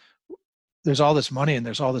there's all this money and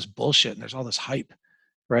there's all this bullshit and there's all this hype,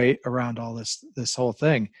 right, around all this whole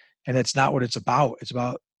thing. And it's not what it's about. It's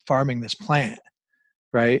about farming this plant,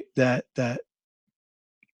 right? That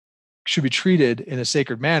should be treated in a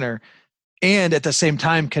sacred manner, and at the same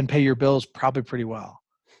time can pay your bills probably pretty well,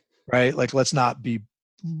 right? Like, let's not be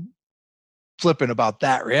flippant about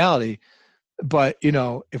that reality. But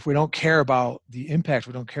if we don't care about the impact,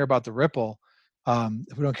 we don't care about the ripple,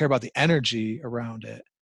 if we don't care about the energy around it,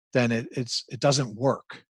 then it doesn't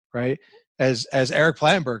work, right? As Eric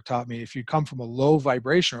Plattenberg taught me, if you come from a low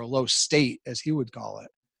vibration or a low state, as he would call it,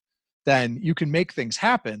 then you can make things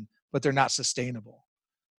happen, but they're not sustainable,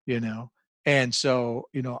 And so,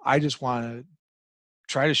 I just want to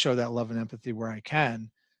try to show that love and empathy where I can.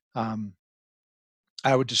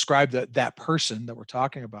 I would describe that person that we're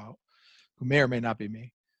talking about, who may or may not be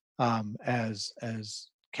me, as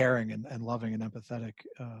caring and loving and empathetic.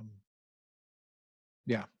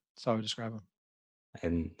 Yeah, so I would describe him.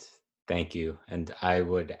 And thank you. And I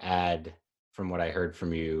would add, from what I heard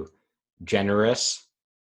from you, generous.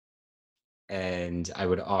 And I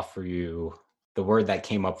would offer you the word that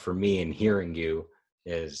came up for me in hearing you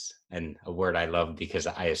is, and a word I love because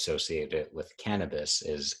I associate it with cannabis,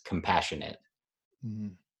 is compassionate. Mm-hmm.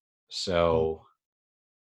 So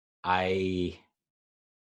I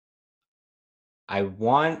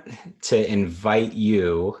want to invite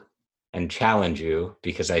you and challenge you,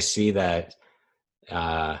 because I see that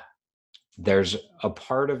there's a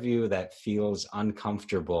part of you that feels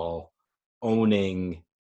uncomfortable owning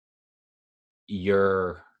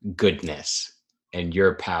your goodness and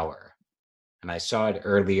your power. And I saw it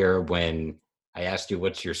earlier when I asked you,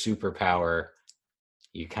 what's your superpower?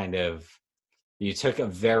 You took a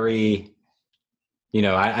very,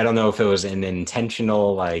 I don't know if it was an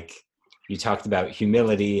intentional, like, you talked about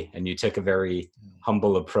humility and you took a very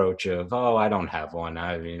humble approach of, oh, I don't have one.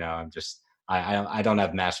 I don't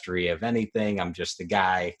have mastery of anything. I'm just a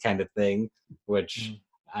guy kind of thing, which,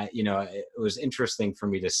 it was interesting for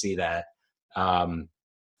me to see that.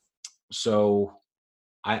 So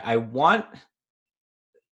I want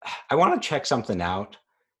to check something out,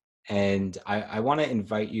 and I want to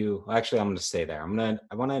invite you. Actually, I'm going to stay there. I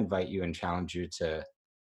want to invite you and challenge you to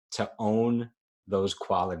own those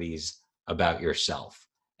qualities about yourself.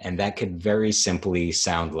 And that could very simply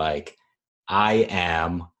sound like, I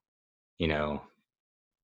am,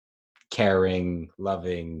 caring,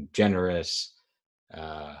 loving, generous,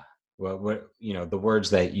 the words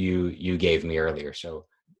that you gave me earlier. So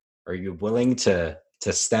are you willing to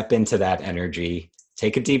step into that energy,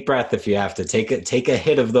 take a deep breath if you have to, take a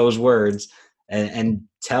hit of those words, and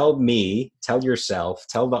tell yourself,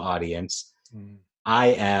 tell the audience, I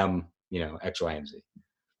am, X, Y, and Z.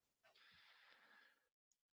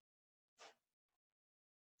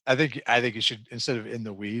 I think you should, instead of in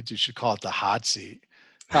the weeds, you should call it the hot seat.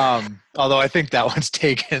 Although I think that one's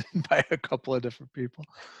taken by a couple of different people.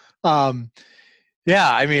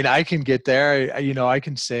 Yeah, I mean, I can get there. I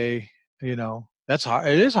can say, that's hard.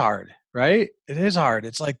 It is hard, right? It is hard.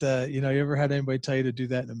 It's like you ever had anybody tell you to do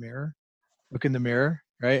that in the mirror? Look in the mirror,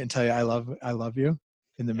 right? And tell you, I love you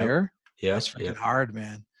in the mirror. Yeah. That's freaking hard,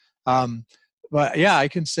 man. But yeah, I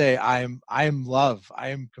can say I am love. I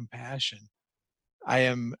am compassion. I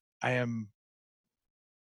am, I'm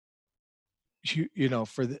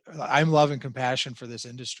love and compassion for this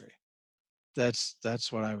industry. That's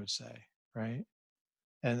what I would say. Right.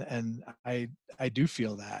 And I do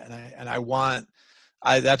feel that.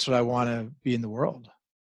 And that's what I want to be in the world.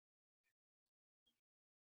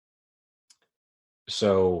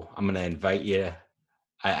 So I'm going to invite you.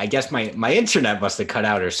 I guess my internet must have cut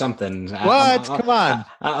out or something. What? Come on.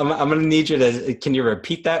 I'm going to need you to, can you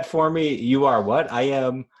repeat that for me? You are what? I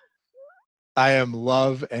am. I am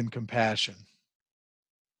love and compassion.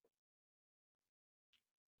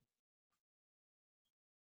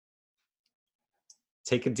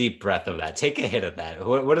 Take a deep breath of that. Take a hit of that.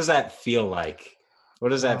 What does that feel like? What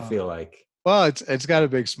does that Uh, feel like? well, it's got a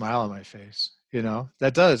big smile on my face.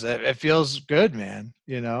 That does. It feels good, man.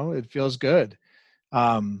 It feels good.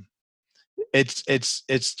 Um,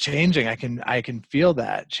 it's changing. I can feel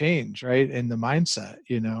that change, right, in the mindset.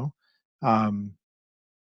 Um,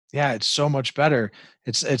 yeah, it's so much better.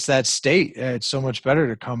 It's that state. It's so much better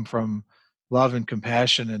to come from love and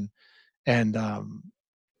compassion and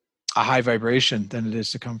a high vibration than it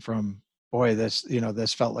is to come from, boy,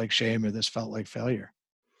 this felt like shame, or this felt like failure.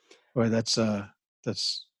 Boy, that's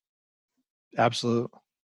absolute.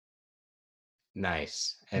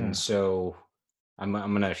 Nice. And Yeah. so I'm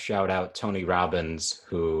gonna shout out Tony Robbins,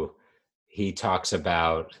 who he talks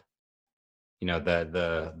about,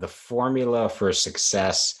 the formula for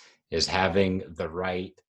success is having the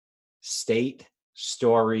right state,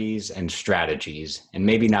 stories, and strategies. And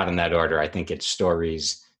maybe not in that order. I think it's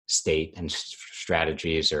stories, state, and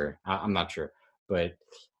strategies, or I'm not sure. But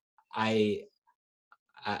I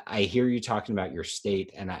I hear you talking about your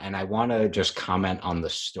state, and I want to just comment on the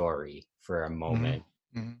story for a Hmm. moment,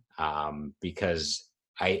 Hmm. because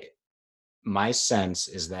I my sense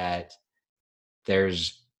is that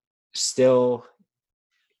there's still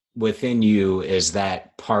within you is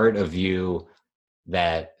that part of you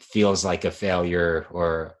that feels like a failure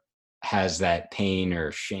or has that pain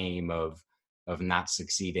or shame of not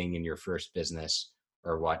succeeding in your first business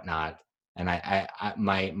or whatnot. And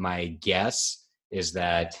my guess is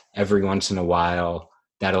that every once in a while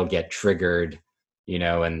that'll get triggered,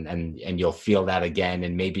 and you'll feel that again,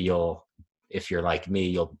 and maybe you'll, if you're like me,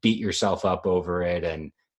 you'll beat yourself up over it,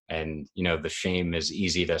 and the shame is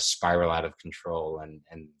easy to spiral out of control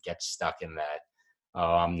and get stuck in that,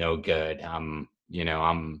 oh, I'm no good, I'm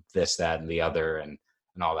this, that, and the other, and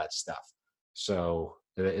all that stuff. So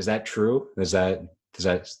is that true? Does that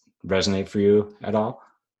resonate for you at all?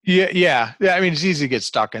 Yeah, yeah, yeah. I mean, it's easy to get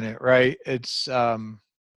stuck in it, right? And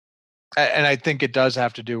I think it does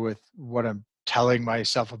have to do with what I'm telling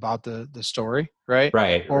myself about the story, right?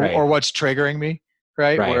 Right, Or right, what's triggering me,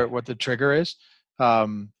 right? Where right, what the trigger is.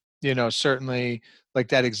 Um, certainly, like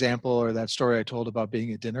that example or that story I told about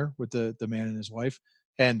being at dinner with the man and his wife,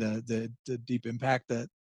 and the deep impact that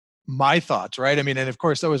my thoughts, right? I mean, and of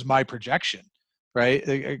course that was my projection, right?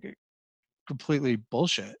 Completely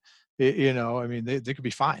bullshit. I mean, they could be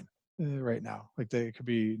fine right now. Like, they could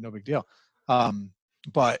be no big deal. Um,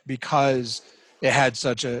 but because it had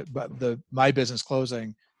such a, but my business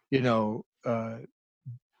closing,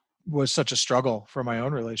 was such a struggle for my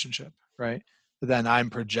own relationship, right? Then I'm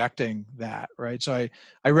projecting that, right? So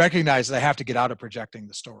I recognize that I have to get out of projecting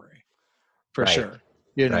the story for right, sure,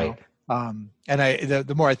 you know. right, And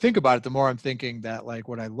the more I think about it, the more I'm thinking that, like,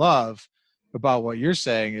 what I love about what you're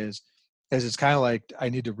saying is it's kind of like I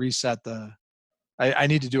need to reset I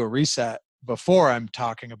need to do a reset before I'm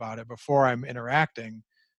talking about it, before I'm interacting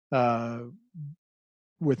uh,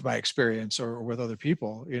 with my experience or with other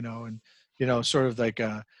people, and sort of like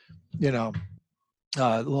you know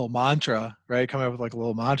little mantra, right? Come up with like a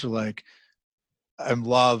little mantra, like I'm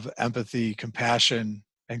love, empathy, compassion,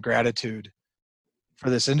 and gratitude for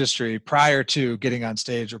this industry prior to getting on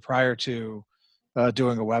stage or prior to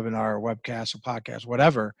doing a webinar or webcast or podcast,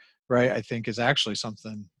 whatever, right? I think is actually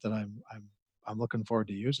something that I'm looking forward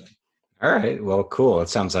to using. all right, well, cool. It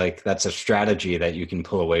sounds like that's a strategy that you can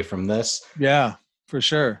pull away from this. Yeah, for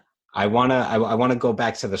sure. I want to go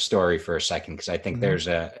back to the story for a second, because I think Mm-hmm. there's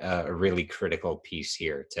a really critical piece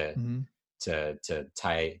here to Mm-hmm. to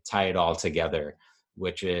tie it all together,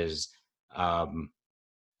 which is, um,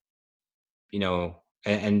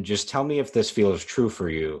 and just tell me if this feels true for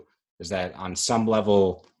you, is that on some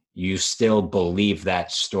level you still believe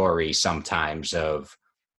that story sometimes of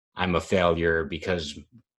I'm a failure because,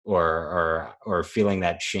 or feeling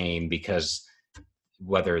that shame because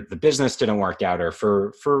whether the business didn't work out or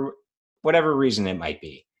for whatever reason it might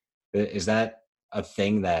be. Is that a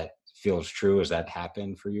thing that feels true? Has that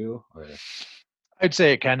happened for you, or I'd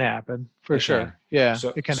say it can happen for it can? sure. Yeah,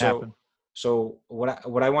 So it can so happen. so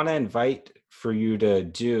what I want to invite for you to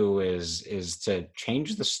do is to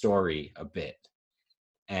change the story a bit,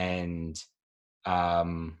 and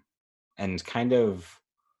um and kind of,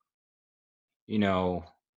 you know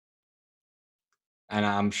and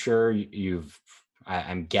I'm sure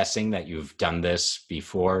I'm guessing that you've done this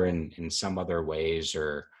before in some other ways,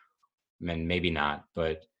 or and maybe not,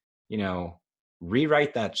 but, you know,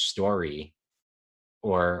 rewrite that story,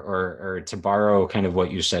 or to borrow kind of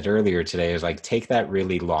what you said earlier today, is like take that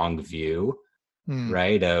really long view, Mm,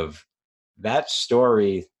 right? Of that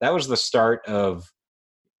story, that was the start of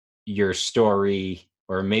your story,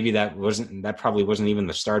 or maybe that probably wasn't even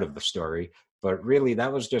the start of the story, but really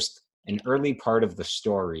that was just an early part of the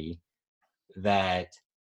story that,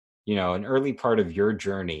 an early part of your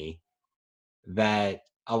journey that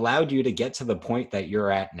allowed you to get to the point that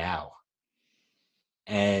you're at now.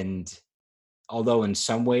 And although in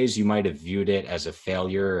some ways you might have viewed it as a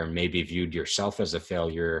failure, or maybe viewed yourself as a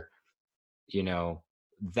failure,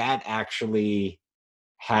 that actually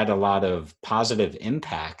had a lot of positive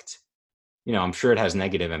impact. I'm sure it has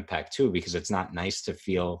negative impact too, because it's not nice to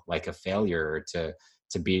feel like a failure, or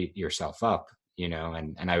to beat yourself up,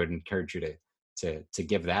 and I would encourage you to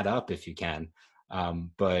give that up if you can.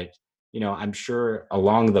 But I'm sure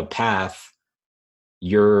along the path,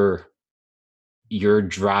 your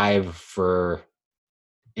drive for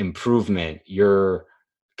improvement, your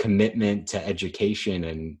commitment to education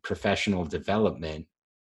and professional development,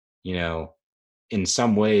 in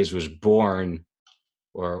some ways was born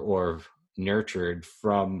or nurtured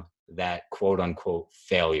from that quote unquote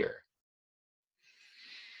failure.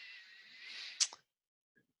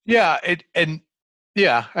 Yeah.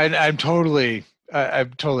 I'm totally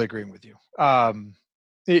agreeing with you. I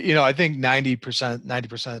think 90%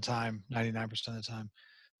 of the time, 99% of the time,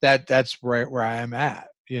 that's right where I am at,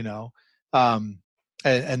 um,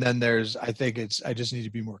 and then I think I just need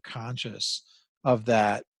to be more conscious of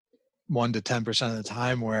that 1 to 10% of the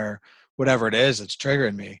time where whatever it is that's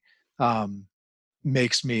triggering me,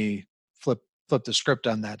 makes me flip the script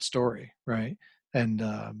on that story, right? And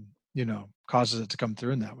causes it to come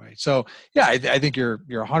through in that way. So yeah, I think you're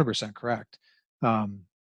 100% correct.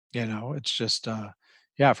 It's just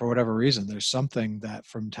for whatever reason, there's something that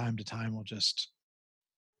from time to time will just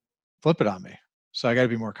flip it on me. So I got to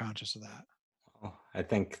be more conscious of that. Oh, I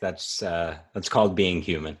think that's called being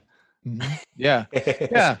human. Mm-hmm. Yeah,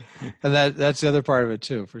 yeah, and that's the other part of it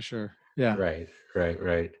too, for sure. Yeah.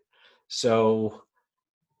 Right. So,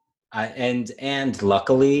 and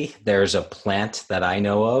luckily, there's a plant that I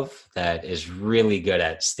know of that is really good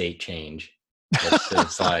at state change.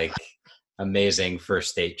 It's like amazing for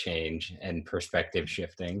state change and perspective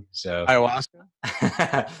shifting. So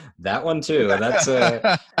Ayahuasca. that one too. That's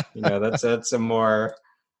a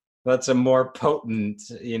more potent.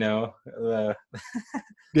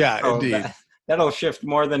 Yeah, indeed. That'll shift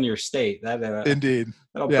more than your state. Indeed.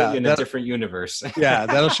 That'll put you in a different universe. Yeah,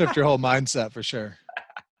 that'll shift your whole mindset for sure.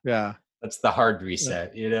 Yeah. That's the hard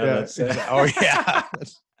reset, Yeah, that's oh yeah.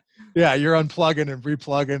 Yeah, you're unplugging and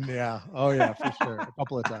replugging. Yeah. Oh yeah, for sure. A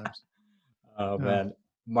couple of times. Oh man.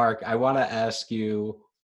 Mark, I want to ask you,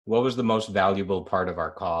 what was the most valuable part of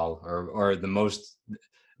our call, or the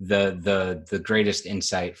greatest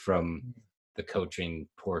insight from the coaching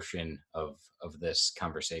portion of this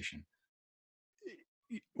conversation?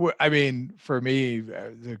 I mean, for me,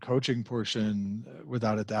 the coaching portion,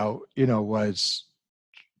 without a doubt, was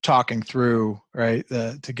talking through, right,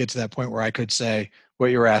 to get to that point where I could say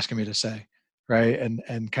what you were asking me to say, right,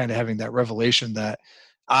 and kind of having that revelation that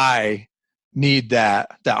I need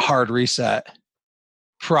that hard reset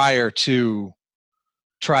prior to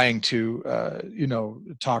trying to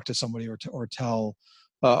talk to somebody or tell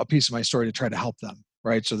a piece of my story to try to help them,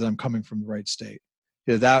 right, so that I'm coming from the right state.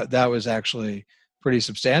 That was actually pretty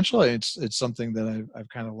substantial. It's something that I've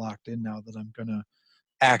kind of locked in now, that I'm going to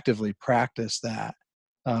actively practice that,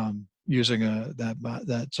 using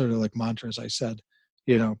that sort of like mantra, as I said,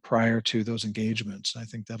 prior to those engagements. I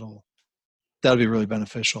think that'll be really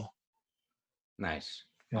beneficial. Nice.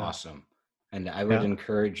 Yeah. Awesome. And I would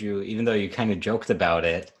encourage you, even though you kind of joked about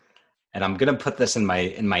it, and I'm going to put this in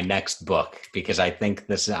my next book, because I think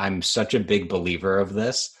I'm such a big believer of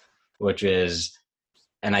this, which is,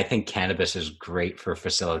 and I think cannabis is great for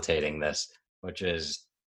facilitating this, which is,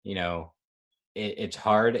 it's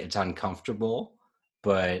hard, it's uncomfortable,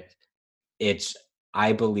 but it's,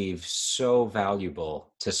 I believe, so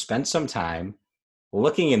valuable to spend some time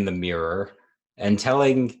looking in the mirror and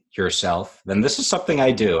telling yourself, then this is something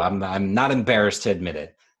I do. I'm not embarrassed to admit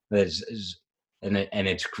it. And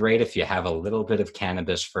it's great if you have a little bit of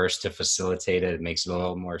cannabis first to facilitate it. It makes it a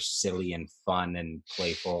little more silly and fun and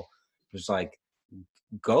playful. It's like,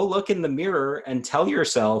 go look in the mirror and tell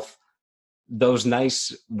yourself those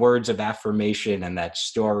nice words of affirmation and that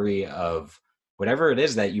story of whatever it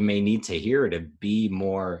is that you may need to hear to be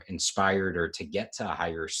more inspired, or to get to a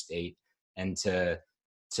higher state, and to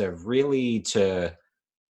really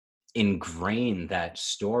ingrain that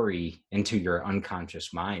story into your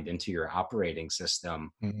unconscious mind, into your operating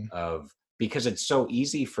system. Mm-hmm. Because it's so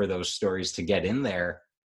easy for those stories to get in there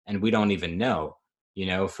and we don't even know.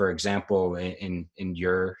 For example, in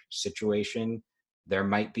your situation, there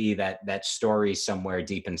might be that story somewhere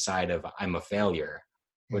deep inside of I'm a failure,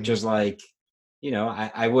 which Mhm. is like,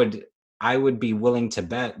 I would be willing to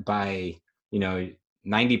bet by,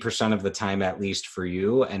 90% of the time, at least for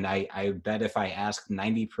you. And I bet if I asked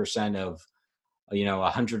 90% of,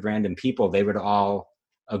 100 random people, they would all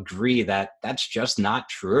agree that that's just not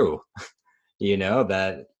true.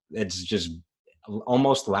 That it's just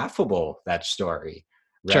almost laughable, that story,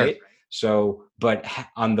 Sure. right? So, but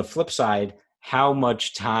on the flip side, how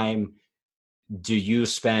much time do you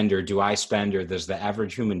spend, or do I spend, or does the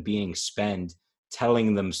average human being spend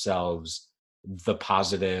telling themselves the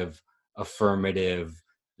positive, affirmative,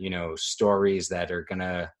 stories that are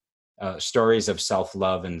gonna, stories of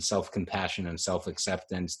self-love and self-compassion and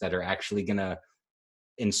self-acceptance that are actually gonna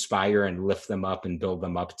inspire and lift them up and build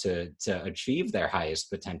them up to achieve their highest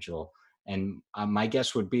potential? And my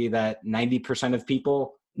guess would be that 90% of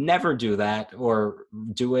people never do that, or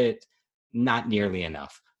do it not nearly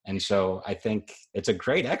enough. And so I think it's a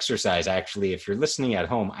great exercise, actually. If you're listening at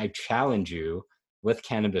home, I challenge you, with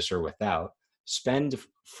cannabis or without, spend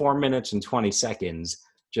 4 minutes and 20 seconds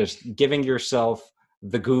just giving yourself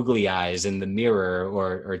the googly eyes in the mirror,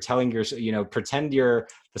 or telling yourself, pretend you're,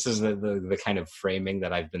 this is the kind of framing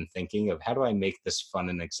that I've been thinking of. How do I make this fun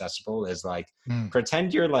and accessible? Is like, Mm.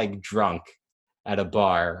 pretend you're like drunk at a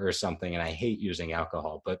bar or something. And I hate using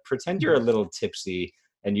alcohol, but pretend you're a little tipsy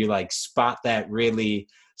and you like spot that really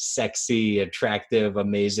sexy, attractive,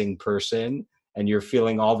 amazing person, and you're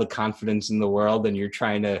feeling all the confidence in the world, and you're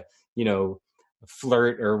trying to,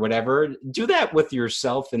 flirt or whatever. Do that with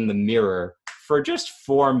yourself in the mirror for just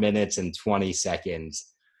 4 minutes and 20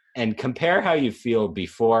 seconds, and compare how you feel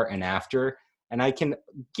before and after. And I can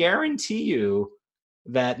guarantee you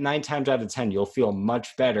that 9 times out of 10, you'll feel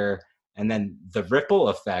much better. And then the ripple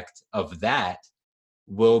effect of that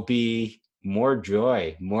will be more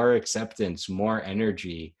joy, more acceptance, more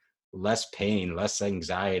energy, less pain, less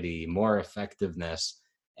anxiety, more effectiveness.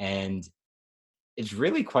 And it's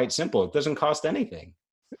really quite simple. It doesn't cost anything.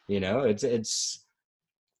 It's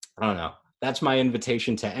I don't know. That's my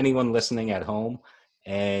invitation to anyone listening at home.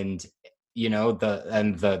 And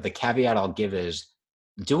the caveat I'll give is,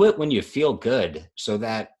 do it when you feel good, so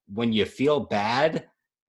that when you feel bad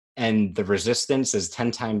and the resistance is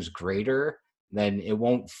 10 times greater, then it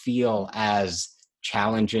won't feel as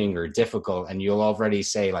challenging or difficult. And you'll already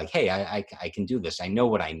say like, hey, I can do this. I know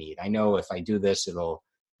what I need. I know if I do this, it'll,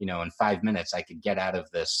 in 5 minutes, I could get out of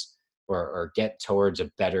this, or get towards a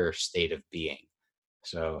better state of being.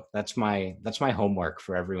 So that's my homework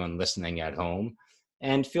for everyone listening at home.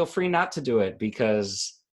 And feel free not to do it,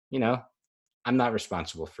 because, I'm not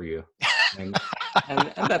responsible for you. And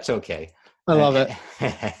and that's okay. I love it.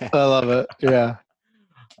 I love it. Yeah.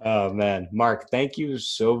 Oh man, Mark, thank you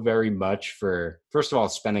so very much for, first of all,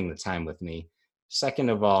 spending the time with me. Second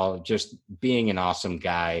of all, just being an awesome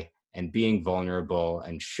guy and being vulnerable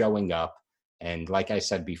and showing up. And like I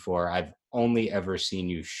said before, I've only ever seen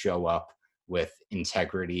you show up with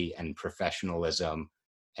integrity and professionalism.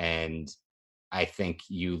 And I think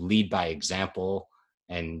you lead by example.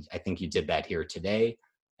 And I think you did that here today.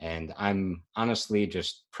 And I'm honestly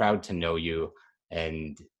just proud to know you.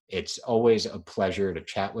 And it's always a pleasure to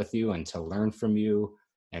chat with you and to learn from you,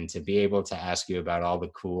 and to be able to ask you about all the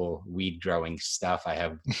cool weed growing stuff. I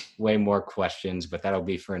have way more questions, but that'll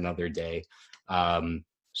be for another day.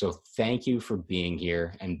 So thank you for being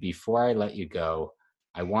here. And before I let you go,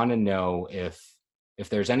 I want to know if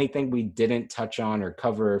there's anything we didn't touch on or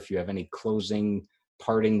cover, if you have any closing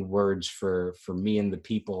parting words for me and the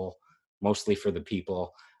people, mostly for the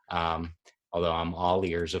people, although I'm all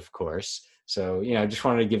ears, of course. So, I just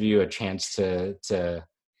wanted to give you a chance to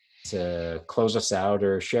close us out,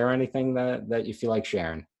 or share anything that you feel like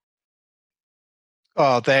sharing.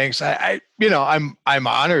 Oh, thanks. I'm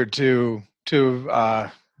honored to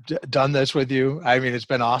done this with you. I mean, it's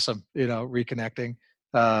been awesome, reconnecting,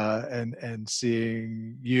 and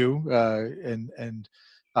seeing you,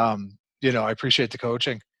 I appreciate the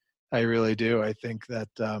coaching. I really do. I think that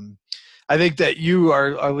you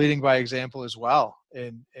are leading by example as well,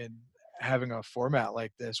 in having a format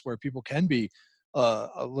like this where people can be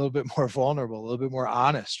a little bit more vulnerable, a little bit more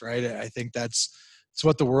honest, right? I think it's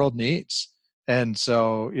what the world needs. And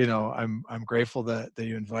so, I'm grateful that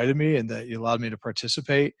you invited me and that you allowed me to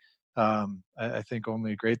participate. I think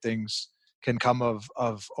only great things can come of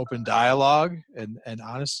open dialogue and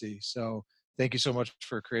honesty. So thank you so much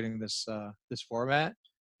for creating this format.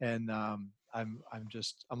 And I'm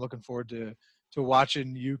looking forward to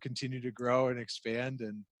watching you continue to grow and expand,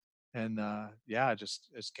 and yeah, I just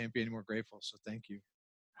can't be any more grateful. So thank you.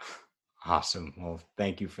 Awesome. Well,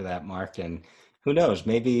 thank you for that, Mark. And who knows?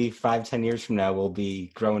 Maybe 5-10 years from now, we'll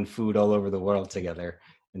be growing food all over the world together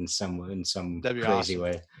in some That'd be crazy awesome.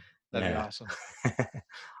 way. That'd be Yeah. awesome. I would look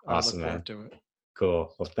Awesome, man. forward to it.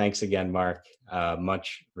 Cool. Well, thanks again, Mark.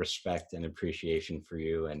 Much respect and appreciation for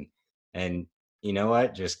you. And you know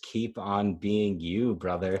what? Just keep on being you,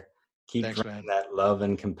 brother. Keep Thanks, bringing man. that love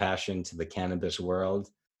and compassion to the cannabis world.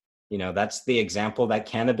 You know, that's the example that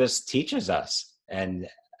cannabis teaches us. And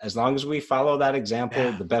as long as we follow that example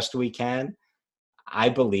Yeah. the best we can, I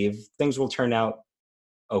believe things will turn out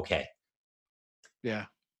okay. Yeah.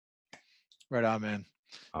 Right on, man.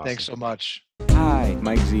 Awesome. Thanks so much. Hi,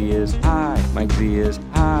 Mike Z is. Hi, Mike Z is.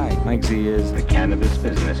 Hi, Mike Z is the Cannabis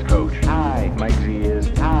Business Coach. Hi, Mike Z is.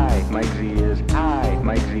 Hi, Mike Z is. Hi,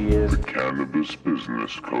 Mike Z is the Cannabis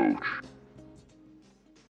Business Coach.